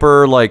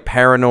hyper,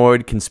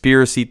 paranoid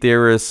conspiracy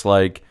theorist,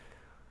 like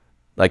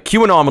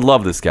QAnon would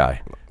love this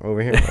guy.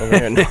 Over here.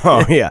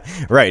 Oh, yeah.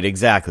 Right,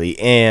 exactly.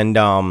 And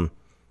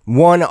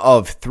one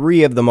of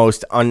 3 of the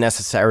most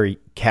unnecessary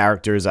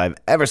characters I've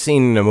ever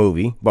seen in a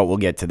movie, but we'll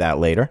get to that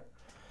later.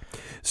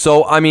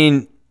 So, I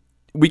mean,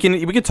 we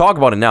can talk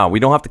about it now. We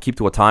don't have to keep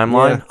to a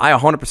timeline. Yeah. I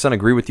 100%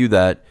 agree with you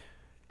that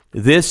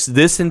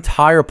this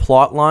entire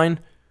plot line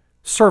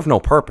served no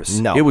purpose.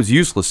 No. It was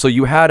useless. So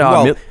you had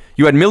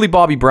you had Millie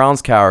Bobby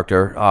Brown's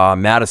character,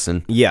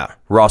 Madison. Yeah.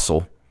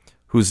 Russell,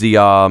 who's the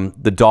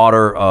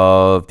daughter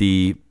of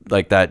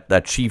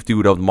that chief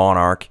dude of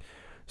Monarch.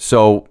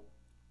 So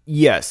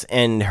yes,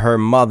 and her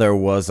mother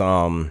was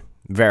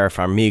Vera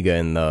Farmiga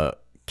in the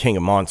King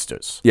of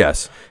Monsters.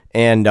 Yes.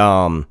 And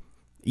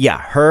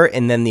her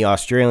and then the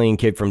Australian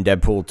kid from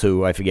Deadpool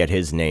 2, I forget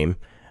his name.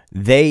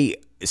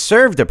 They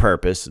served a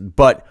purpose,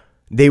 but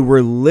they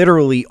were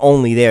literally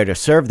only there to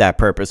serve that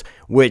purpose,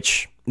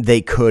 which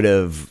they could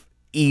have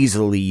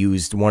easily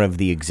used one of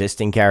the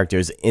existing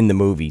characters in the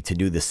movie to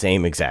do the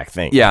same exact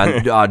thing.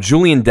 Yeah,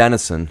 Julian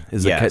Dennison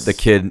is the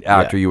kid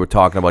actor you were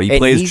talking about. He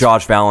plays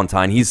Josh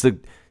Valentine. He's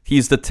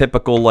the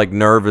typical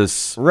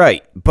nervous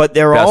right, but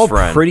they're all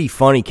friend. Pretty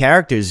funny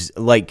characters,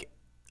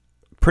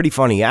 pretty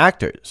funny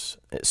actors.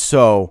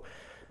 So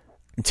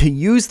to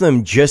use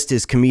them just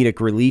as comedic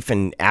relief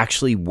and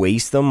actually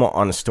waste them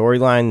on a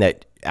storyline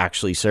that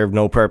actually served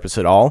no purpose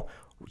at all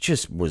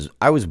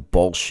I was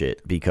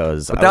bullshit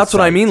because but that's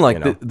what I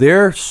mean,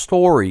 their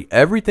story,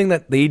 everything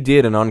that they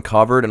did and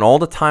uncovered, and all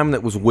the time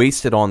that was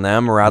wasted on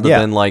them rather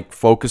than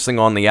focusing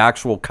on the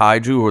actual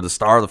kaiju or the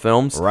star of the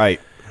films, right?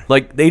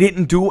 They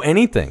didn't do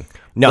anything.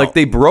 No,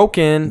 they broke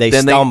in, they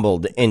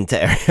stumbled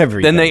into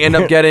everything. Then they end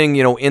up getting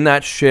in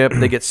that ship.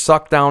 They get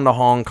sucked down to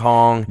Hong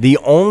Kong. The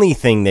only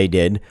thing they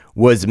did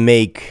was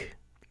make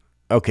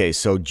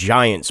so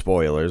giant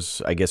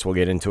spoilers. I guess we'll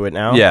get into it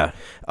now. Yeah.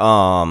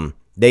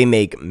 They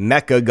make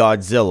Mecha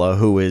Godzilla,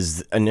 who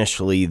is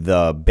initially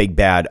the big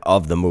bad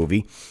of the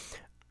movie.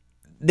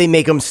 They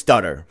make him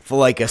stutter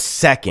for a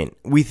second.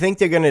 We think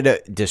they're going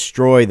to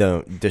destroy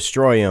him,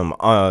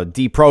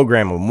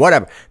 deprogram him,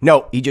 whatever.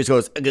 No, he just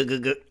goes,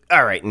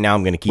 all right, now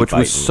I'm going to keep fighting.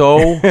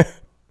 Which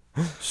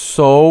was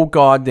so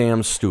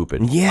goddamn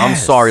stupid. Yes. I'm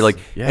sorry.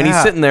 And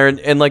he's sitting there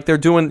and they're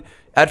doing,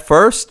 at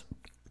first,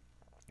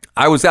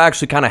 I was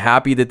actually kind of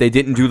happy that they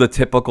didn't do the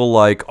typical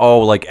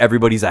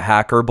everybody's a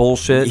hacker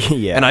bullshit.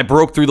 Yeah. And I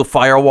broke through the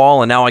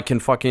firewall and now I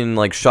can fucking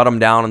shut them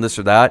down and this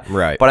or that.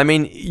 Right. But I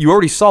mean, you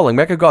already saw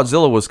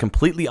Mechagodzilla was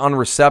completely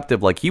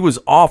unreceptive. He was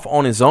off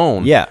on his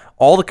own. Yeah.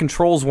 All the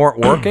controls weren't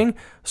working.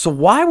 So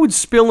why would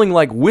spilling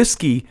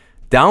whiskey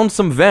down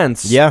some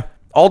vents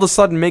all of a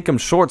sudden make him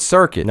short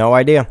circuit? No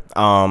idea.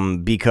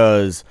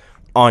 Because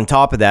on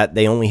top of that,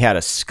 they only had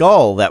a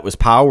skull that was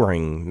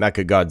powering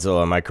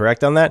Mechagodzilla. Am I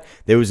correct on that?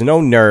 There was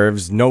no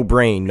nerves, no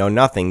brain, no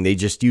nothing. They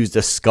just used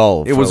a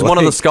skull. It was one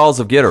of the skulls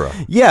of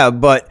Ghidorah. Yeah,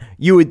 but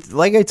you would,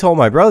 I told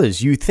my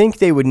brothers, you think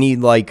they would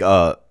need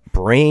a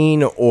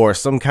brain or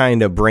some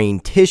kind of brain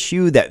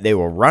tissue that they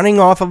were running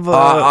off of?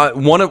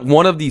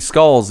 One of these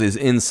skulls is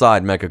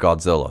inside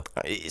Mechagodzilla.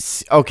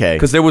 Okay.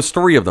 Because there was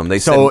 3 of them. They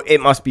So said,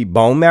 it must be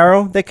bone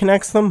marrow that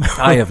connects them?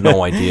 I have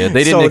no idea.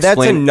 They didn't So explain.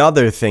 that's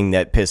another thing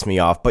that pissed me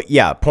off. But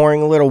yeah,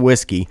 pouring a little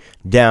whiskey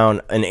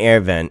down an air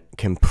vent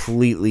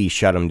completely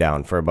shut him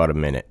down for about a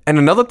minute. And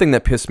another thing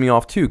that pissed me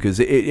off too, because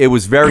it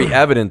was very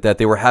evident that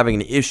they were having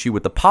an issue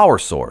with the power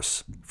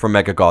source for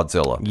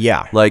Mechagodzilla.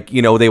 Yeah. Like,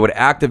 they would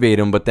activate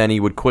him, but then he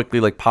would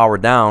quickly like power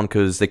down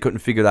because they couldn't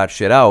figure that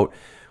shit out,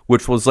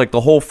 which was like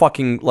the whole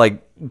fucking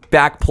like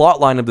back plot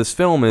line of this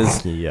film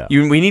is Yeah.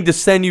 we need to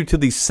send you to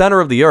the center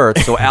of the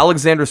earth. So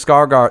Alexander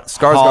Skarsgård's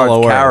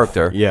Hollow Earth.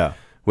 character, Yeah.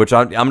 which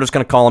I'm just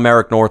going to call him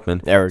Eric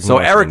Northman. Eric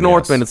Eric Northman,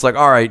 Northman, yes. it's like,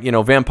 all right,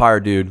 vampire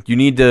dude, you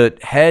need to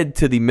head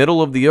to the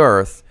middle of the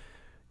earth,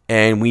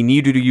 and we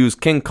need you to use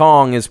King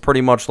Kong as pretty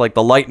much like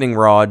the lightning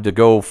rod to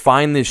go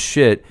find this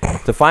shit,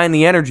 to find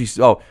the energy.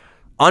 Oh,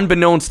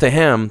 unbeknownst to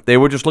him, they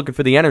were just looking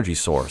for the energy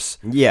source.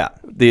 Yeah.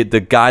 The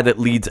guy that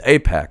leads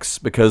Apex,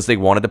 because they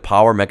wanted to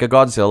power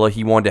Mechagodzilla.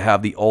 He wanted to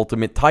have the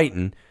ultimate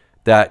Titan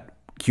that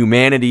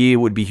humanity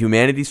would be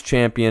humanity's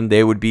champion.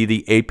 They would be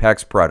the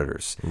Apex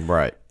Predators.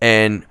 Right.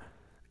 And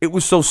it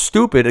was so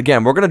stupid.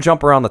 Again, we're going to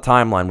jump around the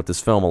timeline with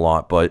this film a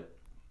lot, but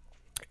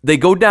they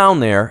go down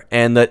there,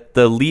 and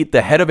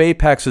the head of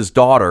Apex's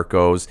daughter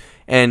goes,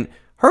 and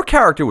her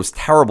character was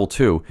terrible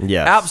too.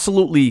 Yes.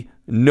 Absolutely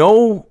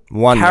no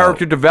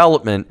character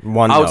development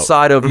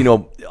outside of,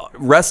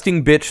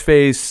 resting bitch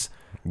face.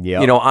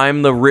 Yep.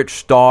 I'm the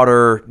rich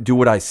daughter, do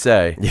what I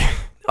say.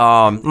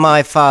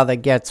 My father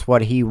gets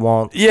what he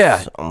wants.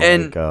 Yeah. Oh my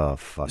And God,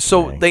 fuck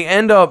so me. they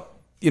end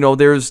up,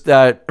 there's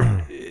that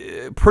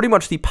pretty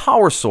much the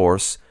power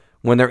source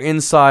when they're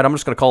inside. I'm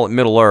just going to call it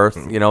Middle Earth.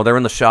 They're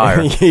in the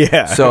Shire.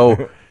 Yeah.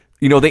 So,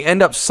 they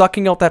end up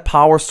sucking out that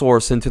power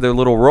source into their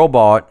little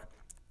robot.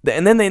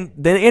 And then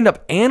they end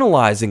up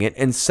analyzing it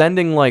and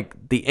sending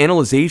like the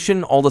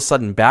analyzation all of a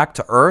sudden back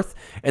to Earth.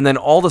 And then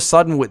all of a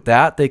sudden with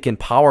that, they can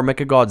power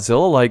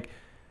Mechagodzilla. Like,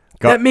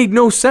 that made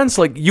no sense.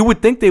 Like, you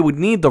would think they would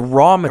need the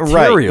raw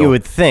material. Right, you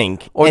would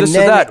think. Or and this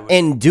then, or that.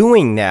 in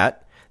doing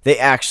that, they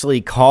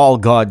actually call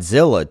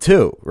Godzilla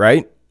too,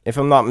 right? If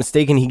I'm not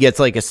mistaken, he gets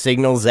like a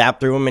signal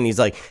zapped through him, and he's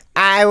like,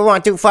 "I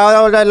want to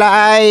follow the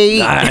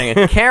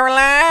light,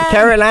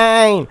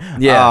 Caroline."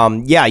 Yeah,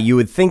 yeah. You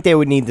would think they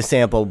would need the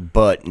sample,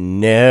 but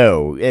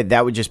no,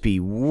 that would just be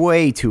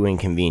way too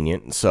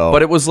inconvenient. So,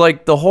 but it was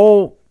like that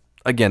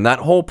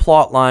whole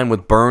plot line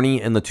with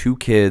Bernie and the 2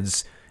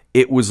 kids.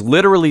 It was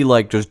literally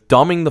like just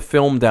dumbing the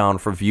film down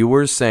for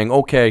viewers, saying,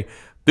 "Okay,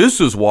 this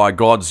is why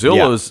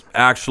Godzilla's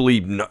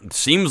actually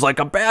seems like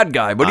a bad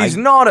guy, but he's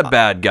not a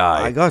bad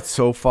guy." I got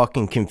so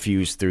fucking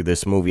confused through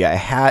this movie. I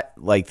had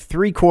like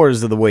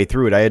 3/4 of the way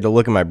through it, I had to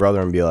look at my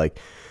brother and be like,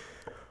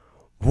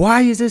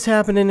 "Why is this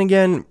happening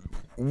again?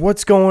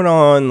 What's going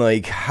on?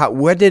 Like,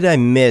 what did I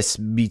miss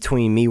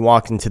between me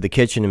walking to the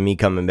kitchen and me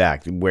coming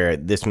back where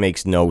this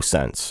makes no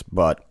sense?"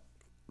 But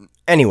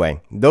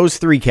anyway, those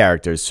 3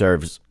 characters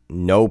serves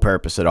no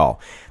purpose at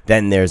all.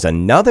 Then there's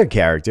another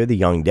character, the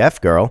young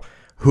deaf girl,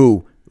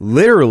 who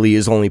literally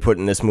is only put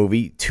in this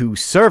movie to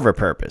serve a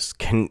purpose,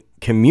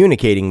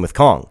 communicating with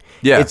Kong.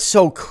 Yeah. It's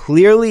so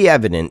clearly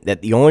evident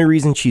that the only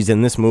reason she's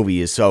in this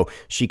movie is so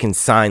she can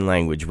sign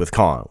language with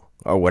Kong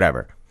or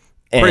whatever.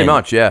 And Pretty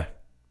much, yeah.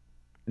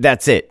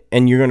 that's it.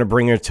 And you're going to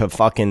bring her to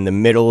fucking the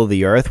middle of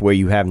the earth where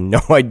you have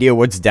no idea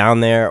what's down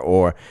there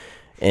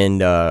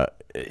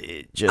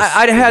it just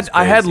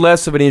I had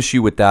less of an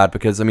issue with that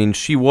because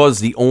she was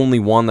the only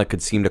one that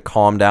could seem to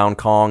calm down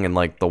Kong and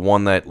like the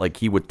one that like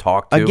he would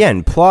talk to.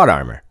 Again, plot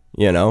armor,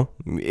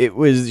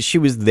 she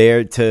was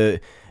there to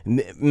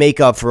make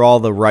up for all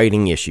the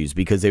writing issues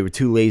because they were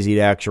too lazy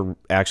to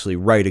actually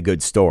write a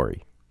good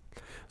story.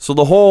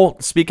 So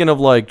speaking of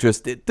like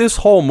this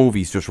whole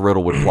movie's just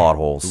riddled with plot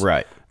holes.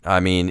 Right.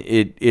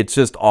 It's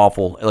just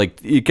awful. Like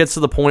it gets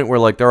to the point where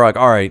like they're like,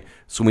 all right,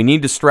 so we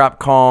need to strap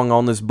Kong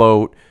on this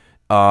boat.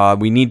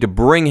 We need to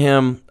bring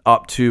him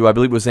up to, I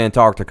believe it was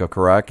Antarctica,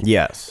 correct?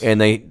 Yes.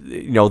 And they,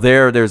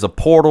 there's a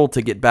portal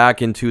to get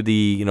back into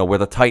the, where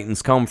the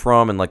Titans come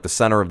from and like the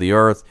center of the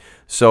earth.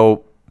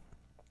 So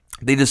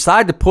they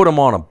decide to put him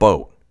on a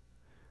boat,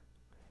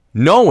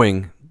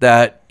 knowing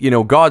that,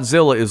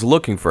 Godzilla is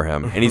looking for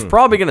him and he's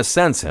probably going to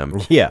sense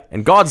him. Yeah.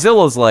 And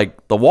Godzilla's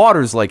like, the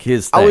water's like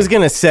his thing. I was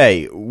going to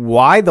say,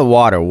 why the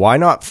water? Why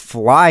not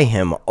fly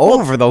him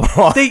over the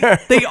water?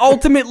 They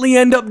ultimately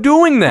end up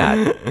doing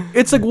that.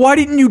 It's like, why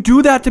didn't you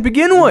do that to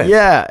begin with?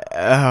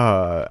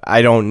 Yeah,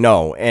 I don't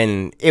know.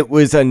 And it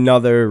was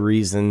another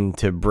reason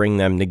to bring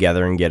them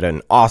together and get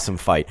an awesome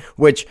fight,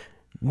 which,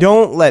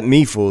 don't let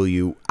me fool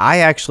you,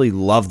 I actually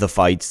love the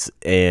fights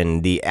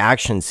and the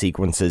action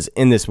sequences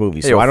in this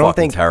movie. So I don't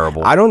think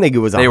terrible. I don't think it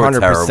was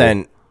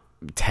 100%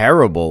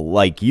 terrible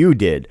like you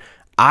did.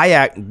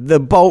 The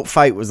boat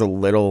fight was a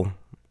little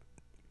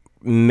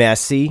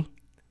messy.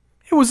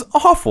 It was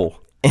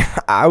awful.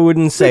 I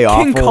wouldn't say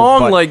awful. King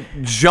Kong but,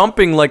 like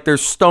jumping like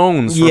there's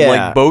stones from Yeah.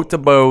 like boat to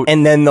boat.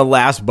 and then the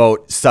last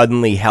boat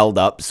suddenly held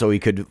up so he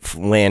could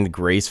land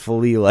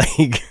gracefully,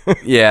 like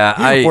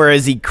Yeah,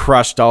 whereas he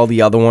crushed all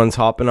the other ones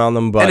hopping on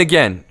them. But and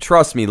again,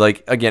 trust me,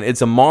 like again,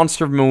 it's a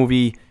monster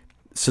movie.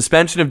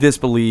 Suspension of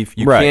disbelief.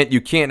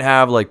 You can't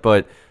have like,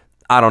 but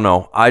I don't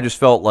know. I just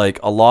felt like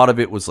a lot of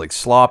it was like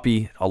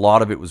sloppy. A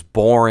lot of it was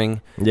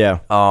boring. yeah.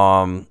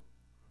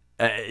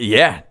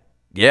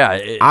 Yeah.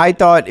 I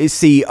thought,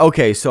 see,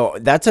 okay, so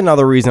that's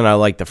another reason I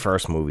like the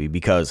first movie,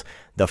 because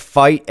the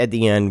fight at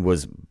the end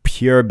was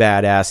pure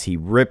badass. He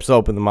rips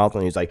open the mouth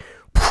and he's like,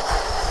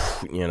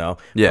 you know,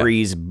 Yeah.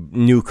 breathes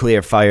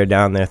nuclear fire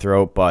down their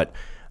throat. But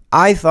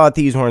I thought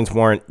these ones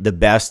weren't the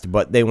best,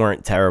 but they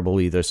weren't terrible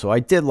either. So I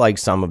did like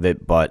some of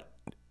it, but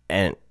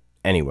and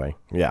anyway,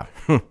 yeah.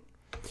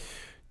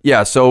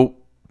 Yeah, so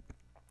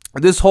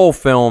this whole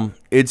film,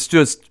 it's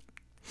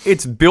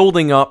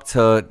building up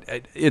to,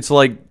 it's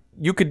like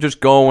you could just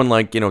go and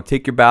like, you know,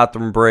 take your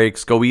bathroom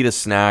breaks, go eat a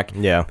snack.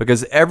 Yeah.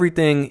 Because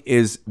everything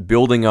is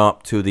building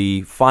up to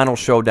the final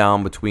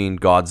showdown between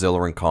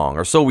Godzilla and Kong,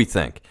 or so we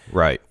think.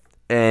 Right.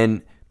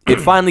 And it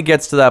finally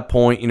gets to that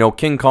point, you know,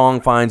 King Kong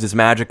finds his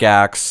magic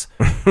axe,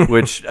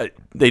 which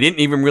they didn't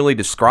even really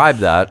describe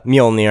that.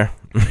 Mjolnir.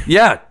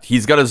 Yeah,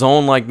 he's got his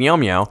own like meow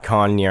meow.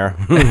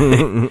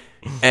 Konir.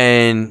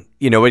 And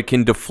you know it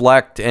can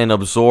deflect and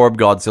absorb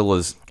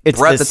Godzilla's It's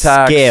breath the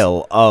attacks.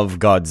 scale of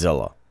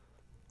Godzilla.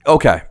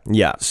 Okay,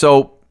 Yeah.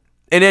 so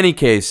in any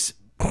case,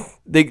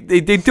 they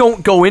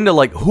don't go into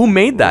like who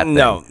made that thing.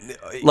 No.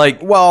 Like,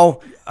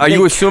 Well, are they-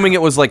 you assuming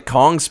it was like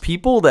Kong's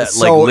people that like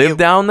So lived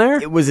down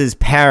there? It was his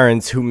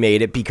parents who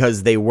made it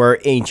because they were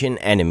ancient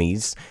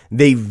enemies.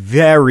 They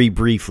very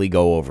briefly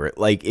go over it.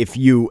 Like if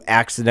you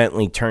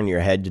accidentally turn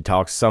your head to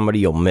talk to somebody,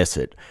 you'll miss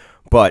it.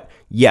 But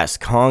yes,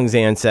 Kong's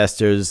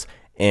ancestors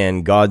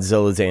and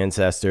Godzilla's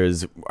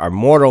ancestors are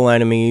mortal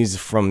enemies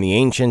from the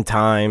ancient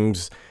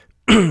times.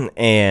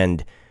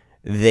 And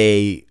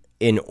they,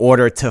 in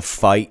order to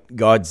fight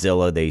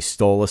Godzilla, they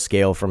stole a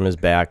scale from his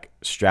back,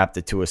 strapped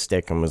it to a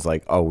stick, and was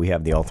like, "Oh, we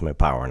have the ultimate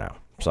power now."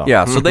 So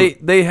Yeah, so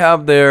they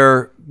have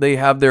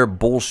their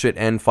bullshit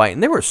end fight,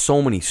 and there were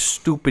so many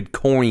stupid,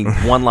 corny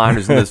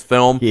one-liners in this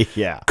film.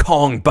 Yeah.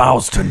 Kong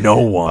bows to no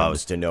one.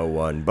 Bows to no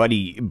one, but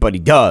he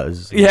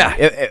does.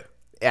 Yeah.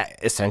 Yeah,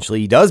 essentially,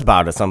 he does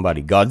bow to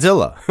somebody.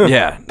 Godzilla.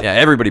 Yeah,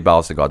 everybody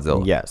bows to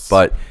Godzilla. Yes.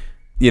 but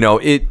you know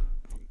it.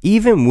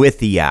 Even with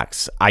the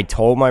axe, I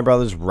told my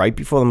brothers right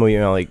before the movie, you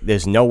know, like,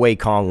 there's no way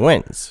Kong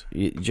wins.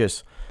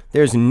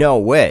 There's no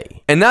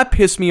way. And that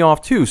pissed me off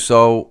too.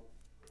 So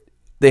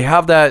they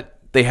have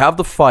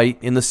the fight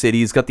in the city.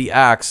 He's got the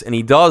axe, and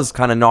he does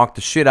kind of knock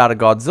the shit out of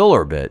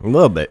Godzilla a bit. A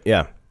little bit,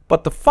 yeah.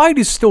 But the fight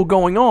is still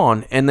going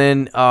on, and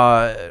then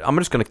I'm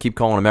just gonna keep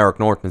calling him Eric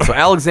Northman. So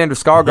Alexander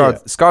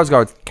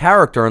Skarsgård's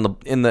character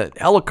in the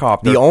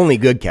helicopter, The only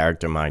good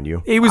character, mind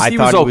you. He was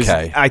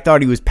okay. I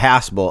thought he was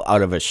passable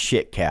out of a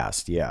shit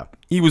cast, yeah.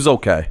 he was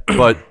okay,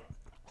 but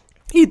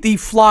he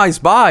flies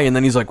by, and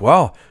then he's like,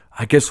 "Well,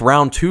 I guess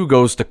round 2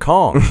 goes to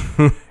Kong."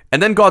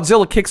 And then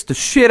Godzilla kicks the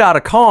shit out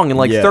of Kong, and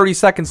like Yeah. 30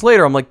 seconds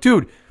later, I'm like,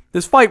 "Dude,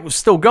 this fight was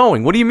still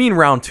going. What do you mean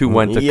round 2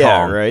 went to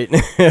Yeah, Kong?" right?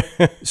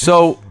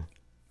 So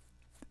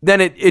then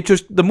it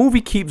just, the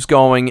movie keeps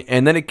going,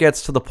 and then it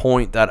gets to the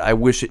point that I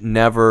wish it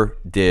never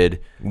did.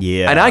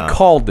 Yeah. And I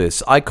called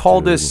this.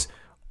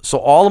 So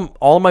all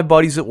of my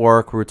buddies at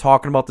work, we were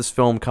talking about this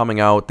film coming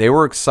out. They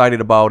were excited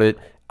about it.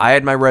 I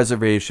had my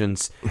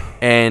reservations,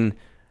 and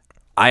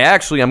I'm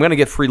going to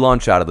get free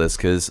lunch out of this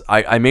because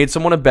I made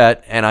someone a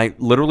bet, and I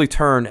literally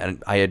turned,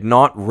 and I had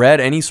not read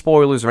any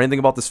spoilers or anything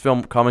about this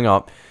film coming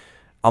up.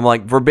 I'm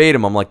like,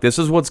 verbatim, I'm like, this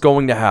is what's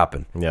going to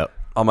happen. Yep.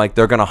 I'm like,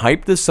 they're going to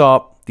hype this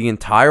up the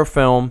entire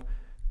film.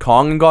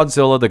 Kong and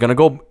Godzilla, they're going to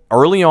go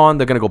early on.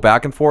 They're going to go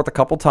back and forth a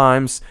couple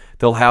times.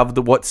 They'll have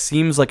what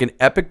seems like an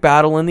epic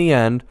battle in the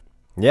end.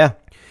 Yeah.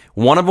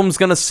 One of them's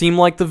going to seem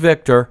like the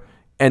victor,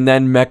 and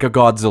then Mecha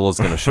Godzilla's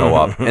going to show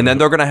up. And then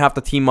they're going to have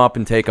to team up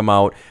and take him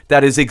out.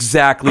 That is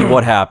exactly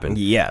what happened.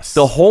 Yes.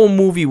 The whole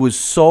movie was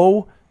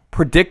so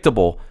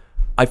predictable.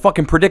 I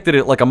fucking predicted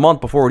it like a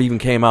month before it even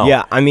came out.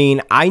 Yeah, I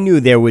mean, I knew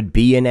there would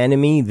be an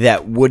enemy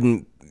that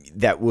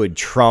would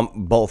trump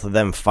both of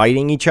them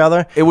fighting each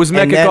other. It was And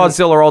Mecha then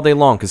Godzilla all day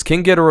long because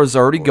King Ghidorah's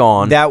already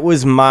gone. That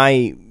was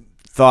my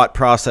thought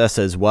process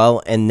as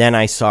well. And then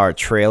I saw a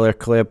trailer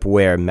clip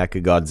where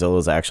Mecha Godzilla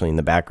is actually in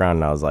the background,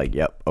 and I was like,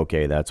 "Yep,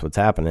 okay, that's what's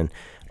happening."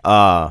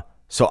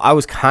 So I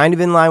was kind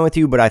of in line with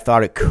you, but I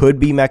thought it could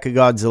be Mecha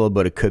Godzilla,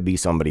 but it could be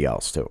somebody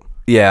else too.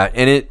 Yeah,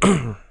 and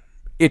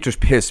it just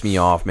pissed me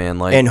off, man.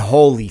 Like, And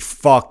holy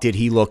fuck, did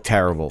he look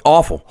terrible?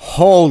 awful.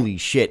 Holy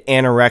shit,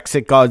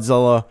 anorexic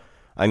Godzilla.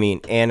 I mean,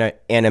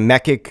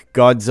 anamechic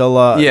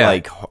Godzilla. Yeah.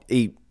 Like,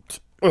 he,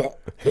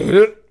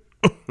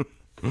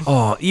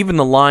 Oh, even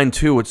the line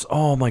too. It's,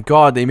 oh my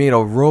god, they made a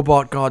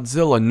robot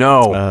Godzilla.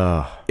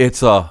 No,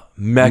 it's a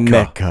Mecha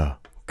Mecha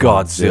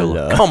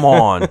Godzilla. Come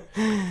on.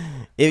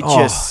 It's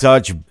just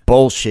such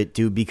bullshit,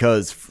 dude,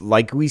 because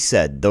like we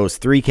said, those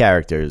three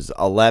characters,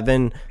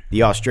 11,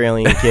 the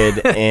Australian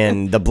kid,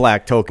 and the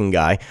black token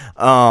guy,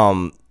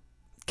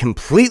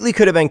 completely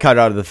could have been cut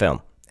out of the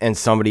film, and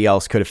somebody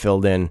else could have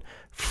filled in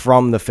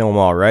from the film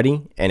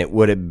already, and it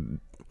would have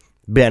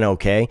been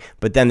okay.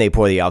 But then they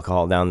pour the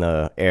alcohol down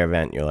the air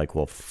vent, and you're like,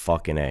 well,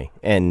 fucking A.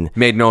 And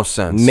made no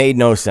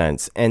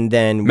sense. And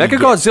then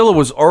Mechagodzilla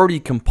was already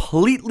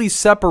completely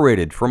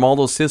separated from all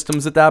those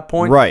systems at that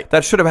point. Right.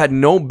 That should have had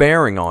no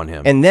bearing on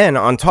him. And then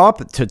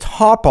to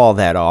top all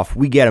that off,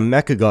 we get a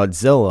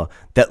Mechagodzilla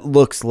that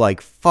looks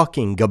like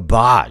fucking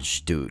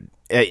garbage, dude.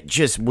 It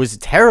just was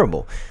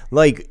terrible.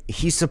 Like,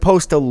 he's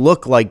supposed to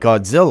look like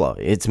Godzilla.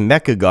 It's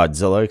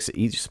Mechagodzilla.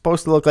 He's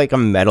supposed to look like a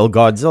metal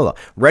Godzilla.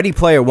 Ready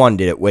Player One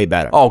did it way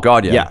better. Oh,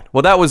 God, yeah. Yeah.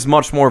 Well, that was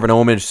much more of an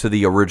homage to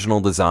the original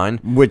design.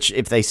 Which,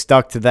 if they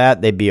stuck to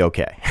that, they'd be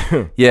okay.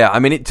 Yeah, I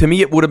mean, to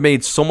me, it would have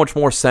made so much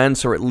more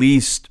sense, or at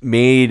least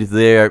made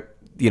their,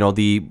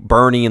 the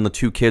Bernie and the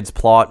two kids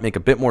plot make a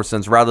bit more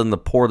sense, rather than to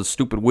pour the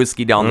stupid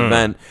whiskey down the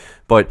vent.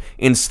 But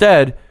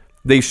instead,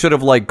 they should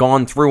have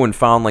gone through and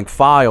found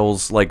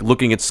files,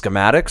 looking at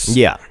schematics.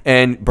 Yeah.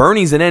 And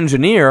Bernie's an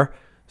engineer,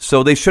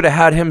 so they should have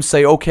had him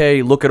say,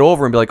 okay, look it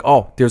over and be like,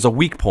 oh, there's a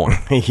weak point.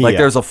 Yeah.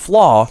 There's a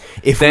flaw.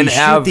 If we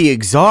shoot the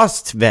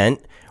exhaust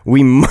vent,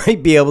 we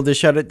might be able to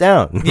shut it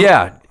down.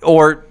 Yeah.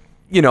 Or,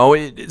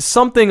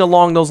 something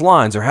along those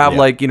lines. Or have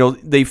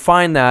they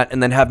find that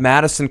and then have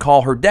Madison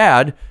call her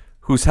dad,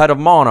 who's head of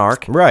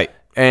Monarch. Right.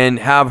 And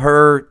have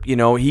her,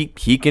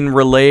 he can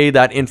relay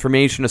that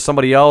information to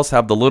somebody else.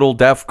 Have the little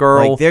deaf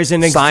girl there's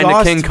an sign to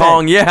exhaust King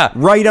Kong, vent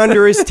right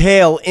under his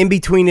tail, in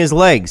between his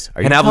legs.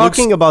 Are you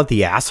talking about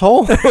the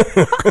asshole?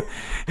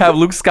 Have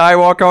Luke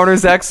Skywalker on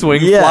his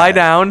X-wing, fly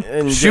down,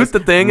 and shoot the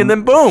thing, and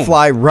then boom,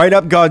 fly right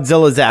up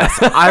Godzilla's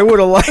ass. I would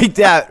have liked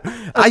that.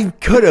 I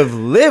could have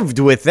lived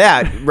with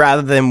that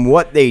rather than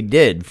what they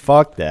did.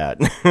 Fuck that.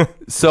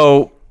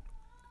 So,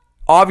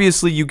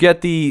 obviously, you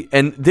get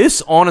and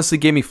this honestly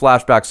gave me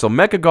flashbacks. So,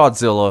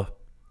 Mechagodzilla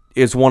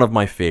is one of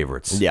my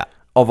favorites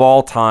of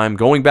all time.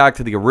 Going back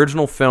to the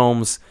original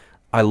films,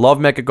 I love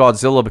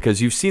Mechagodzilla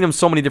because you've seen him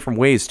so many different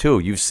ways, too.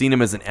 You've seen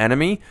him as an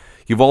enemy.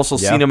 You've also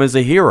seen him as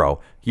a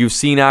hero. You've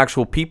seen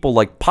actual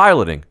people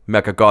piloting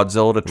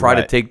Mechagodzilla to try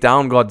to take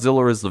down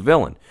Godzilla as the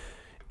villain.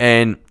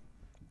 And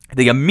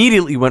they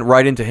immediately went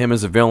right into him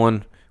as a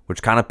villain,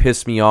 which kind of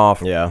pissed me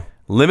off. Yeah.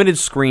 Limited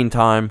screen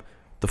time.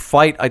 The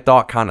fight, I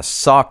thought, kind of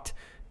sucked.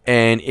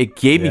 And it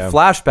gave me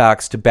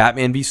flashbacks to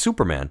Batman v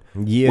Superman.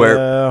 Yeah.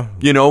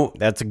 Where,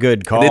 that's a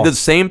good call. They did the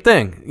same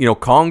thing.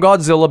 Kong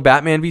Godzilla,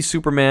 Batman v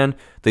Superman.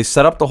 They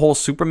set up the whole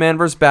Superman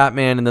versus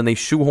Batman, and then they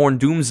shoehorned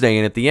Doomsday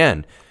in at the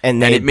end.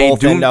 And they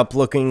both end up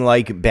looking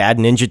like bad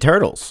Ninja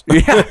Turtles.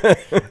 Yeah.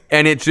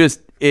 And it just,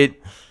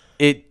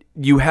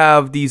 you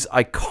have these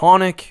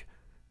iconic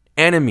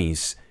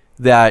enemies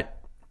that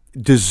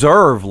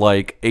deserve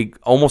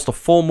almost a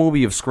full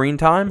movie of screen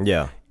time.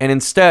 Yeah. And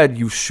instead,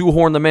 you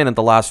shoehorn them in at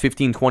the last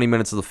 15, 20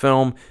 minutes of the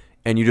film,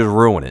 and you just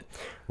ruin it.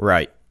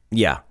 Right.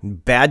 Yeah.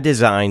 Bad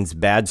designs,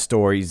 bad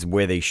stories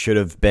where they should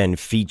have been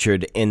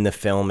featured in the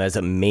film as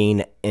a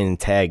main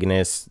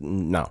antagonist.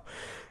 No.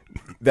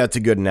 That's a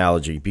good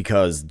analogy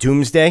because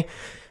Doomsday,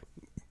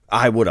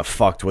 I would have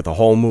fucked with a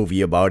whole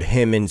movie about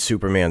him and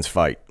Superman's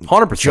fight.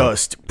 100%.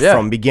 Just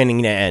from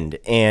beginning to end.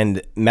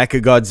 And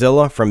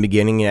Mechagodzilla, from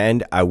beginning to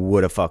end, I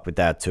would have fucked with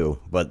that too.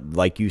 But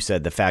like you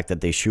said, the fact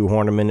that they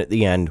shoehorned him in at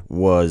the end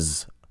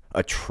was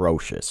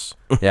atrocious.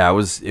 Yeah, it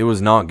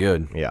was not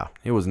good. Yeah.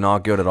 It was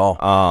not good at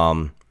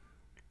all.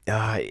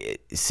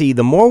 See,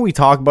 the more we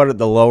talk about it,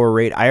 the lower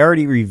rate. I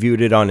already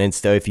reviewed it on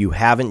Insta. If you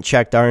haven't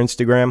checked our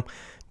Instagram,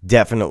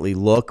 definitely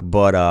look.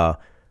 But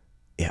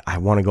I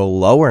want to go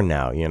lower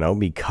now,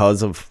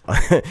 because of...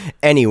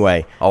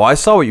 Anyway. Oh, I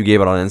saw what you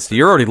gave it on Insta.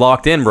 You're already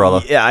locked in,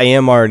 brother. Yeah, I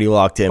am already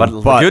locked in. But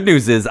the good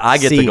news is I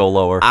get to go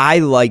lower. I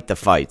like the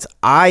fights.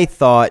 I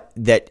thought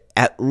that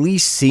at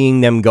least seeing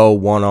them go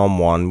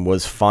one-on-one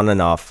was fun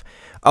enough.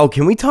 Oh,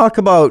 can we talk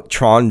about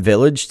Tron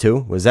Village, too?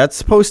 Was that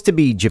supposed to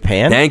be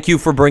Japan? Thank you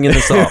for bringing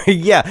this up.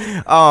 Yeah.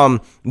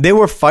 They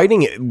were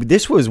fighting...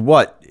 This was,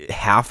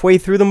 halfway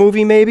through the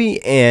movie,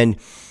 maybe? And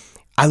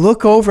I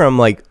look over, I'm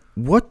like...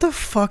 What the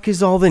fuck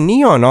is all the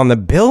neon on the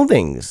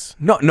buildings?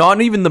 No,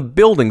 not even the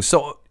buildings.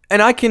 So,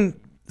 and I can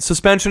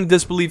suspension of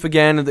disbelief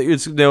again.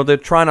 It's they're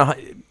trying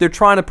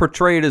to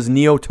portray it as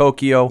Neo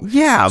Tokyo.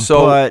 Yeah,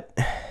 so, but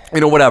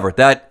whatever.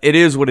 That it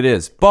is what it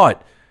is.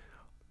 But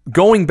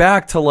going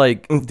back to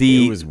it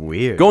was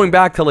weird. Going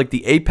back to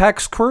the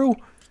Apex crew,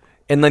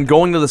 and then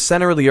going to the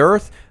center of the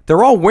earth.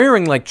 They're all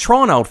wearing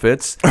Tron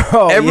outfits.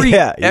 Oh,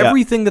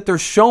 everything that they're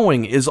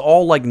showing is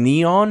all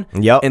neon.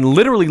 Yep. And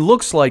literally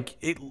looks like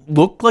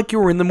you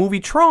were in the movie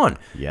Tron.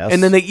 Yes.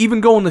 And then they even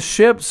go in the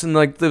ships and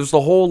there's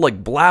the whole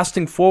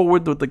blasting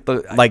forward with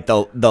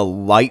the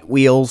light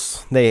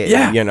wheels.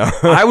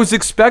 I was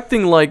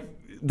expecting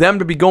them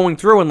to be going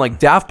through and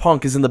Daft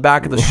Punk is in the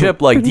back of the ship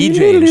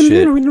DJing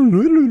shit.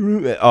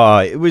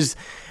 It was,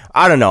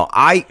 I don't know.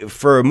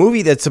 For a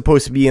movie that's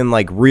supposed to be in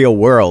real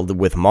world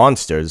with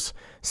monsters,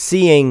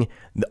 seeing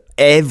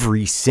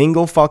every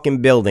single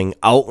fucking building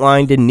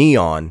outlined in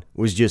neon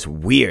was just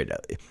weird.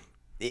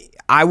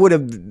 I would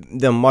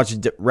have much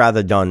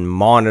rather done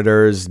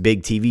monitors,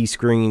 big TV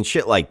screens,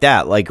 shit like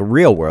that, like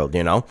real world,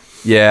 you know?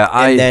 Yeah.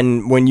 And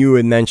then when you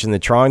had mentioned the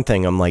Tron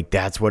thing, I'm like,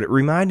 that's what it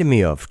reminded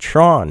me of,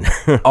 Tron.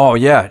 Oh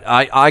yeah,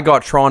 I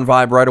got Tron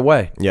vibe right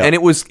away. Yeah. And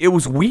it was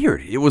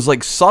weird. It was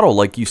like subtle,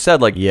 like you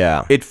said. Like,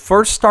 yeah, it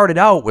first started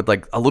out with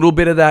like a little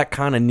bit of that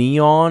kind of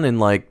neon and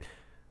like,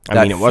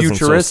 I mean, it wasn't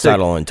so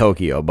subtle in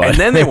Tokyo, but and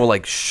then they were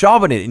like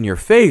shoving it in your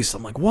face.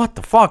 I'm like, what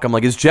the fuck? I'm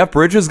like, is Jeff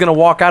Bridges gonna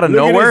walk out of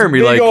nowhere and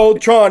be like, old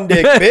Tron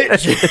dick,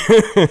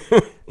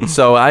 bitch?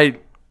 So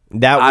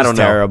that was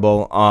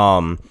terrible.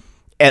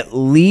 At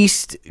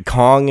least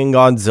Kong and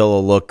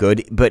Godzilla look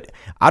good, but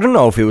I don't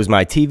know if it was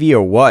my TV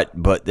or what,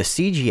 but the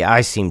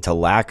CGI seemed to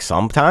lack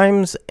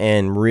sometimes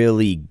and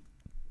really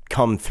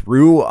come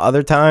through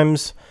other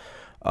times.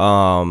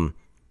 But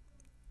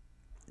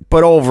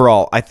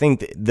overall, I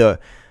think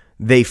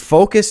they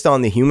focused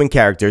on the human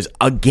characters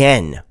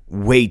again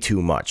way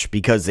too much,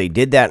 because they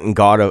did that in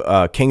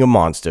King of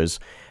Monsters,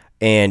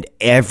 and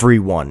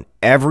everyone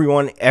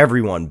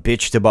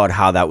bitched about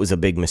how that was a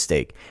big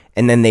mistake.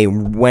 And then they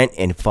went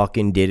and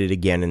fucking did it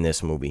again in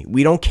this movie.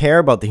 We don't care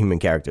about the human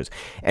characters,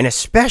 and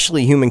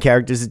especially human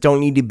characters that don't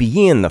need to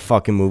be in the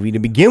fucking movie to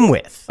begin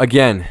with.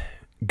 Again,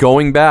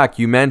 going back,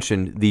 you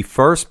mentioned the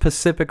first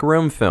Pacific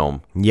Rim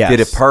film. Yes.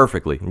 Did it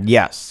perfectly.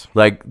 Yes.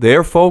 Like,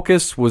 their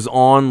focus was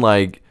on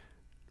like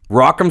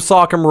rock'em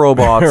sock'em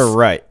robots.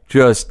 Right.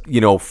 Just,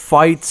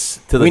 fights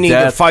to the death. We need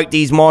to fight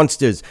these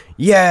monsters.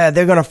 Yeah,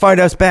 they're going to fight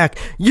us back.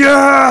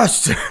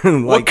 Yes!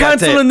 We're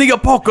canceling the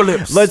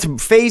apocalypse. Let's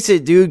face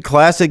it, dude.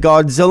 Classic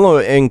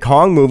Godzilla and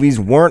Kong movies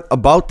weren't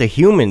about the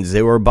humans.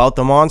 They were about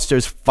the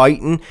monsters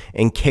fighting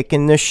and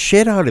kicking the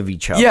shit out of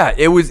each other. Yeah,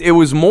 it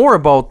was more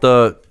about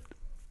the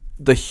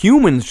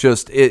humans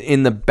just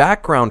in the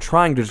background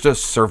trying to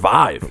just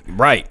survive.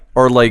 Right.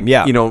 Or like,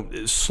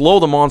 slow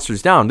the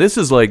monsters down. This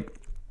is like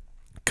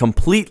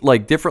complete,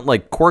 like, different,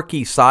 like,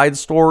 quirky side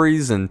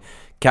stories and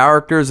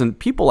characters and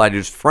people I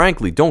just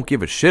frankly don't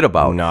give a shit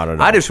about. Not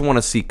at all. I just want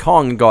to see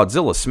Kong and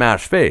Godzilla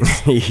smash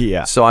face.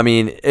 Yeah. So I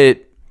mean,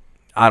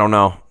 I don't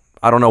know.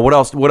 What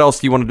else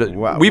do you want to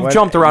do? We've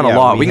jumped around a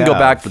lot. We can go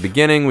back to the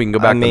beginning. We can go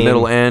back to the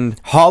middle, end.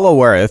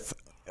 Hollow Earth.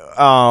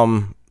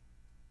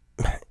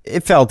 It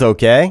felt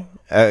okay.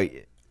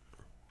 I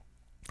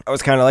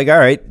was kind of like, all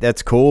right,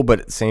 that's cool, but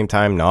at the same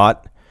time,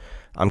 not.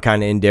 I'm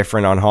kind of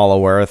indifferent on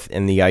Hollow Earth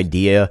and the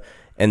idea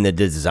and the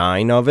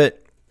design of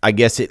it. I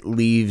guess it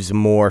leaves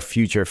more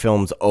future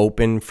films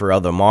open for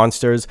other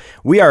monsters.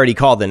 We already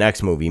called the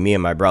next movie, me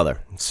and my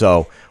brother.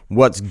 So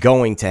what's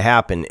going to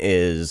happen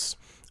is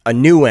a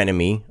new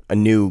enemy, a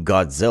new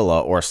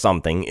Godzilla or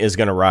something, is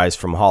going to rise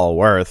from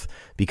Hollow Earth,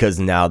 because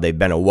now they've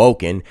been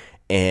awoken,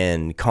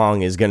 and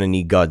Kong is going to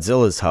need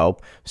Godzilla's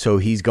help. So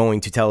he's going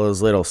to tell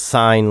his little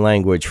sign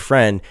language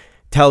friend,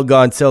 tell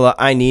Godzilla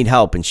I need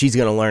help, and she's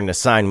going to learn to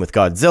sign with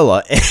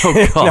Godzilla.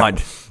 Oh,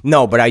 God.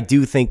 No, but I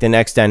do think the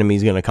next enemy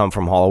is going to come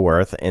from Hollow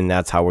Earth, and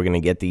that's how we're going to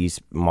get these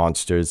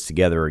monsters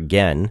together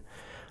again.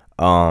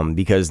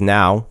 Because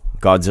now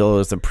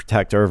Godzilla is the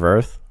protector of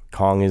Earth.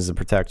 Kong is the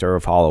protector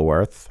of Hollow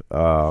Earth.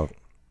 But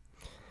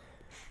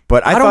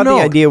I thought the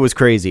idea was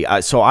crazy.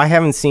 So I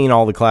haven't seen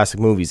all the classic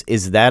movies.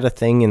 Is that a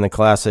thing in the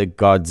classic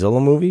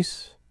Godzilla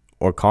movies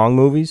or Kong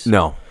movies?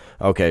 No.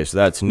 Okay, so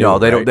that's new. No,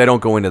 they right?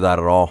 don't go into that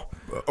at all.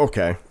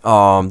 Okay.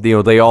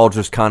 They all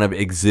just kind of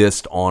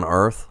exist on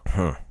Earth.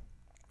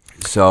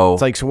 So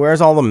it's like, so where's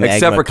all the magma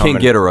except for coming?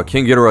 King Ghidorah.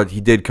 King Ghidorah, he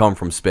did come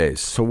from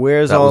space. So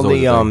where's all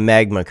the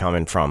magma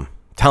coming from?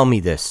 Tell me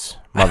this,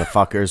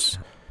 motherfuckers.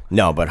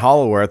 No, but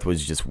Hollow Earth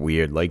was just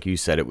weird. Like you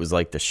said, it was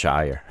like the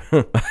Shire.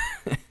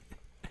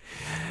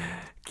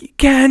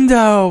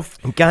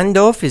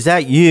 Gandalf, is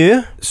that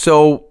you?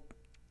 So,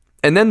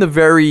 and then the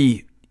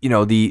very,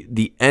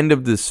 the end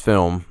of this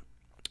film.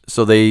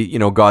 So they,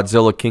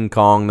 Godzilla, King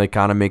Kong, they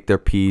kind of make their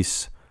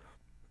peace.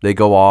 They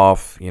go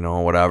off,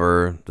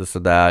 whatever, this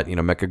or that.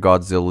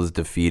 Mechagodzilla is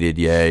defeated,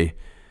 yay.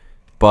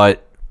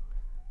 But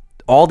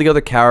all the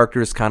other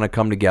characters kind of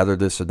come together,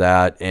 this or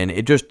that. And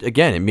it just,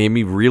 again, it made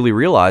me really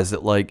realize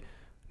that, like,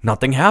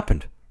 nothing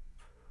happened.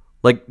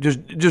 Like,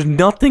 just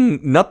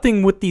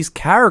nothing with these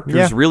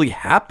characters really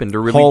happened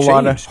or really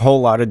changed.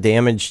 Whole lot of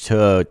damage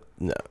to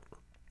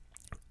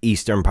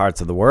eastern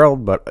parts of the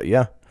world, but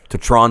yeah. To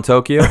Tron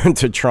Tokyo?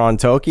 To Tron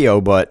Tokyo,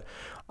 but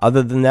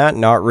other than that,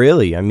 not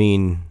really. I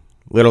mean,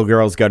 little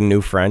girl's got a new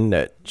friend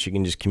that she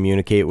can just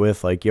communicate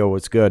with, like, yo,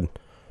 what's good?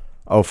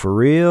 Oh, for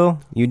real?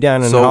 You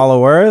down in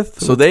Hollow Earth?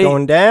 So what's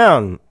going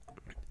down?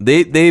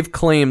 They've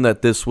claimed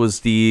that this was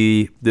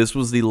the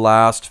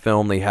last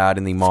film they had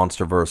in the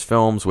MonsterVerse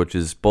films, which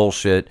is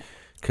bullshit,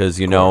 because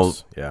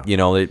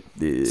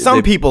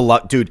some people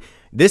love, dude.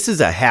 This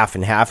is a half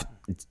and half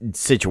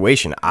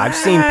situation. I've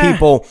seen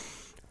people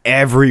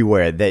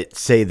everywhere that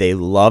say they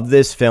love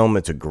this film.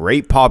 It's a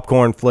great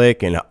popcorn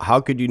flick, and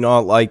how could you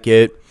not like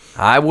it?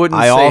 I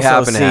wouldn't say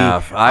half and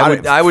half.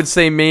 I would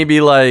say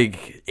maybe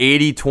like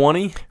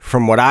 80-20?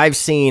 From what I've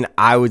seen,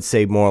 I would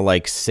say more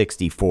like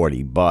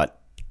 60-40. But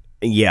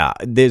yeah,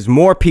 there's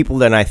more people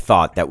than I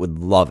thought that would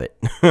love it.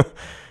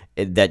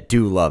 That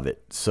do love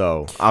it.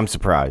 So I'm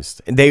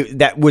surprised.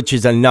 Which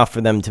is enough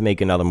for them to make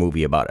another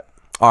movie about it.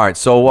 All right,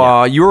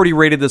 so you already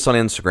rated this on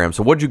Instagram.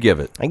 So what'd you give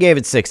it? I gave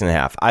it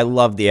 6.5. I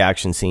loved the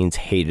action scenes,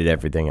 hated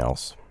everything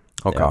else.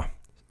 Okay. Yeah.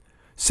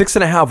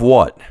 6.5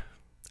 what?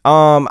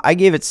 I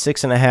gave it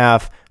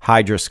 6.5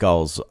 Hydra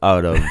skulls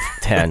out of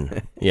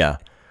 10. Yeah.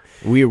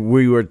 We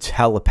were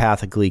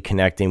telepathically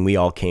connecting. We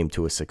all came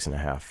to a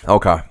 6.5.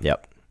 Okay.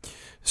 Yep.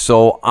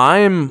 So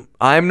I'm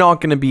not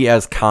going to be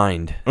as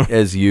kind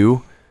as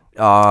you.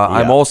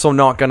 I'm also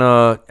not going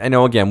to, I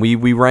know, again,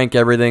 we rank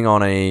everything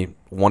on a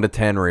 1 to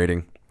 10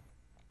 rating.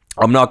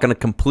 I'm not going to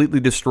completely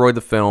destroy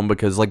the film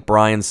because, like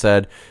Brian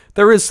said,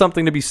 there is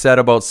something to be said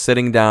about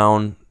sitting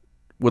down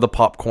with a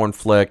popcorn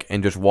flick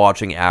and just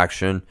watching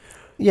action.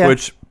 Yeah.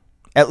 Which,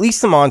 at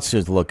least the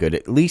monsters look good.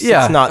 At least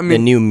Yeah, it's not I mean- the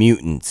New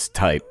Mutants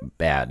type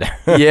bad.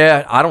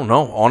 yeah, I don't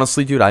know.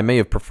 Honestly, dude, I may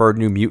have preferred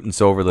New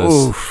Mutants over this.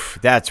 Oof,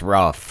 that's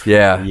rough.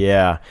 Yeah.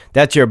 Yeah.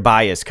 That's your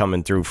bias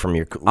coming through from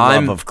your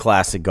love of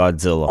classic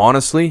Godzilla.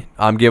 Honestly,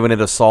 I'm giving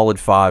it a solid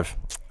 5.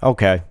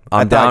 Okay.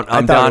 I'm down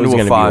I thought to it was a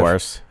gonna 5. be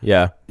worse.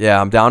 Yeah.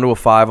 Yeah, I'm down to a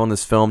 5 on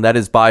this film. That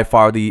is by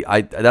far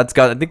I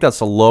think that's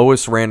the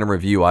lowest random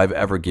review I've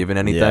ever given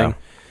anything.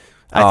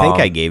 I think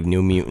I gave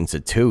New Mutants a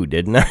 2,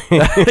 didn't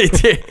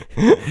I?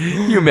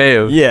 You may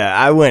have. Yeah,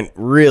 I went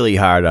really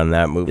hard on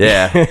that movie.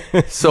 Yeah,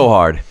 so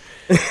hard.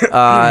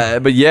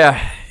 But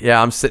yeah,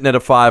 I'm sitting at a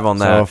 5 on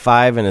So that. a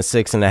 5 and a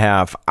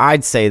 6.5.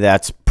 I'd say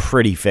that's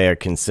pretty fair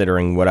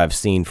considering what I've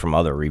seen from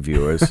other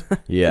reviewers.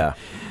 Yeah.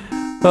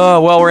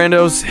 Well,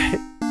 Randos,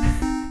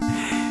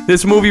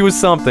 this movie was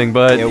something,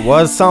 but It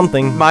was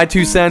something. my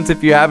 2 cents,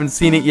 if you haven't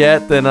seen it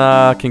yet, then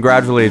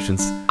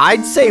congratulations.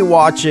 I'd say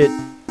watch it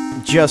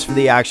just for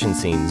the action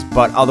scenes,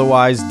 but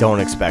otherwise don't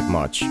expect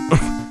much.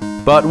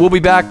 But we'll be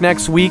back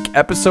next week,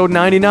 episode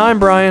 99,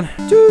 Brian.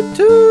 Toot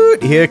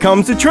toot. Here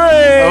comes the train.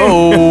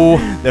 Oh.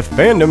 The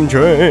fandom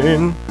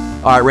train.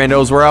 All right,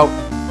 Randos, we're out.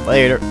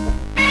 Later.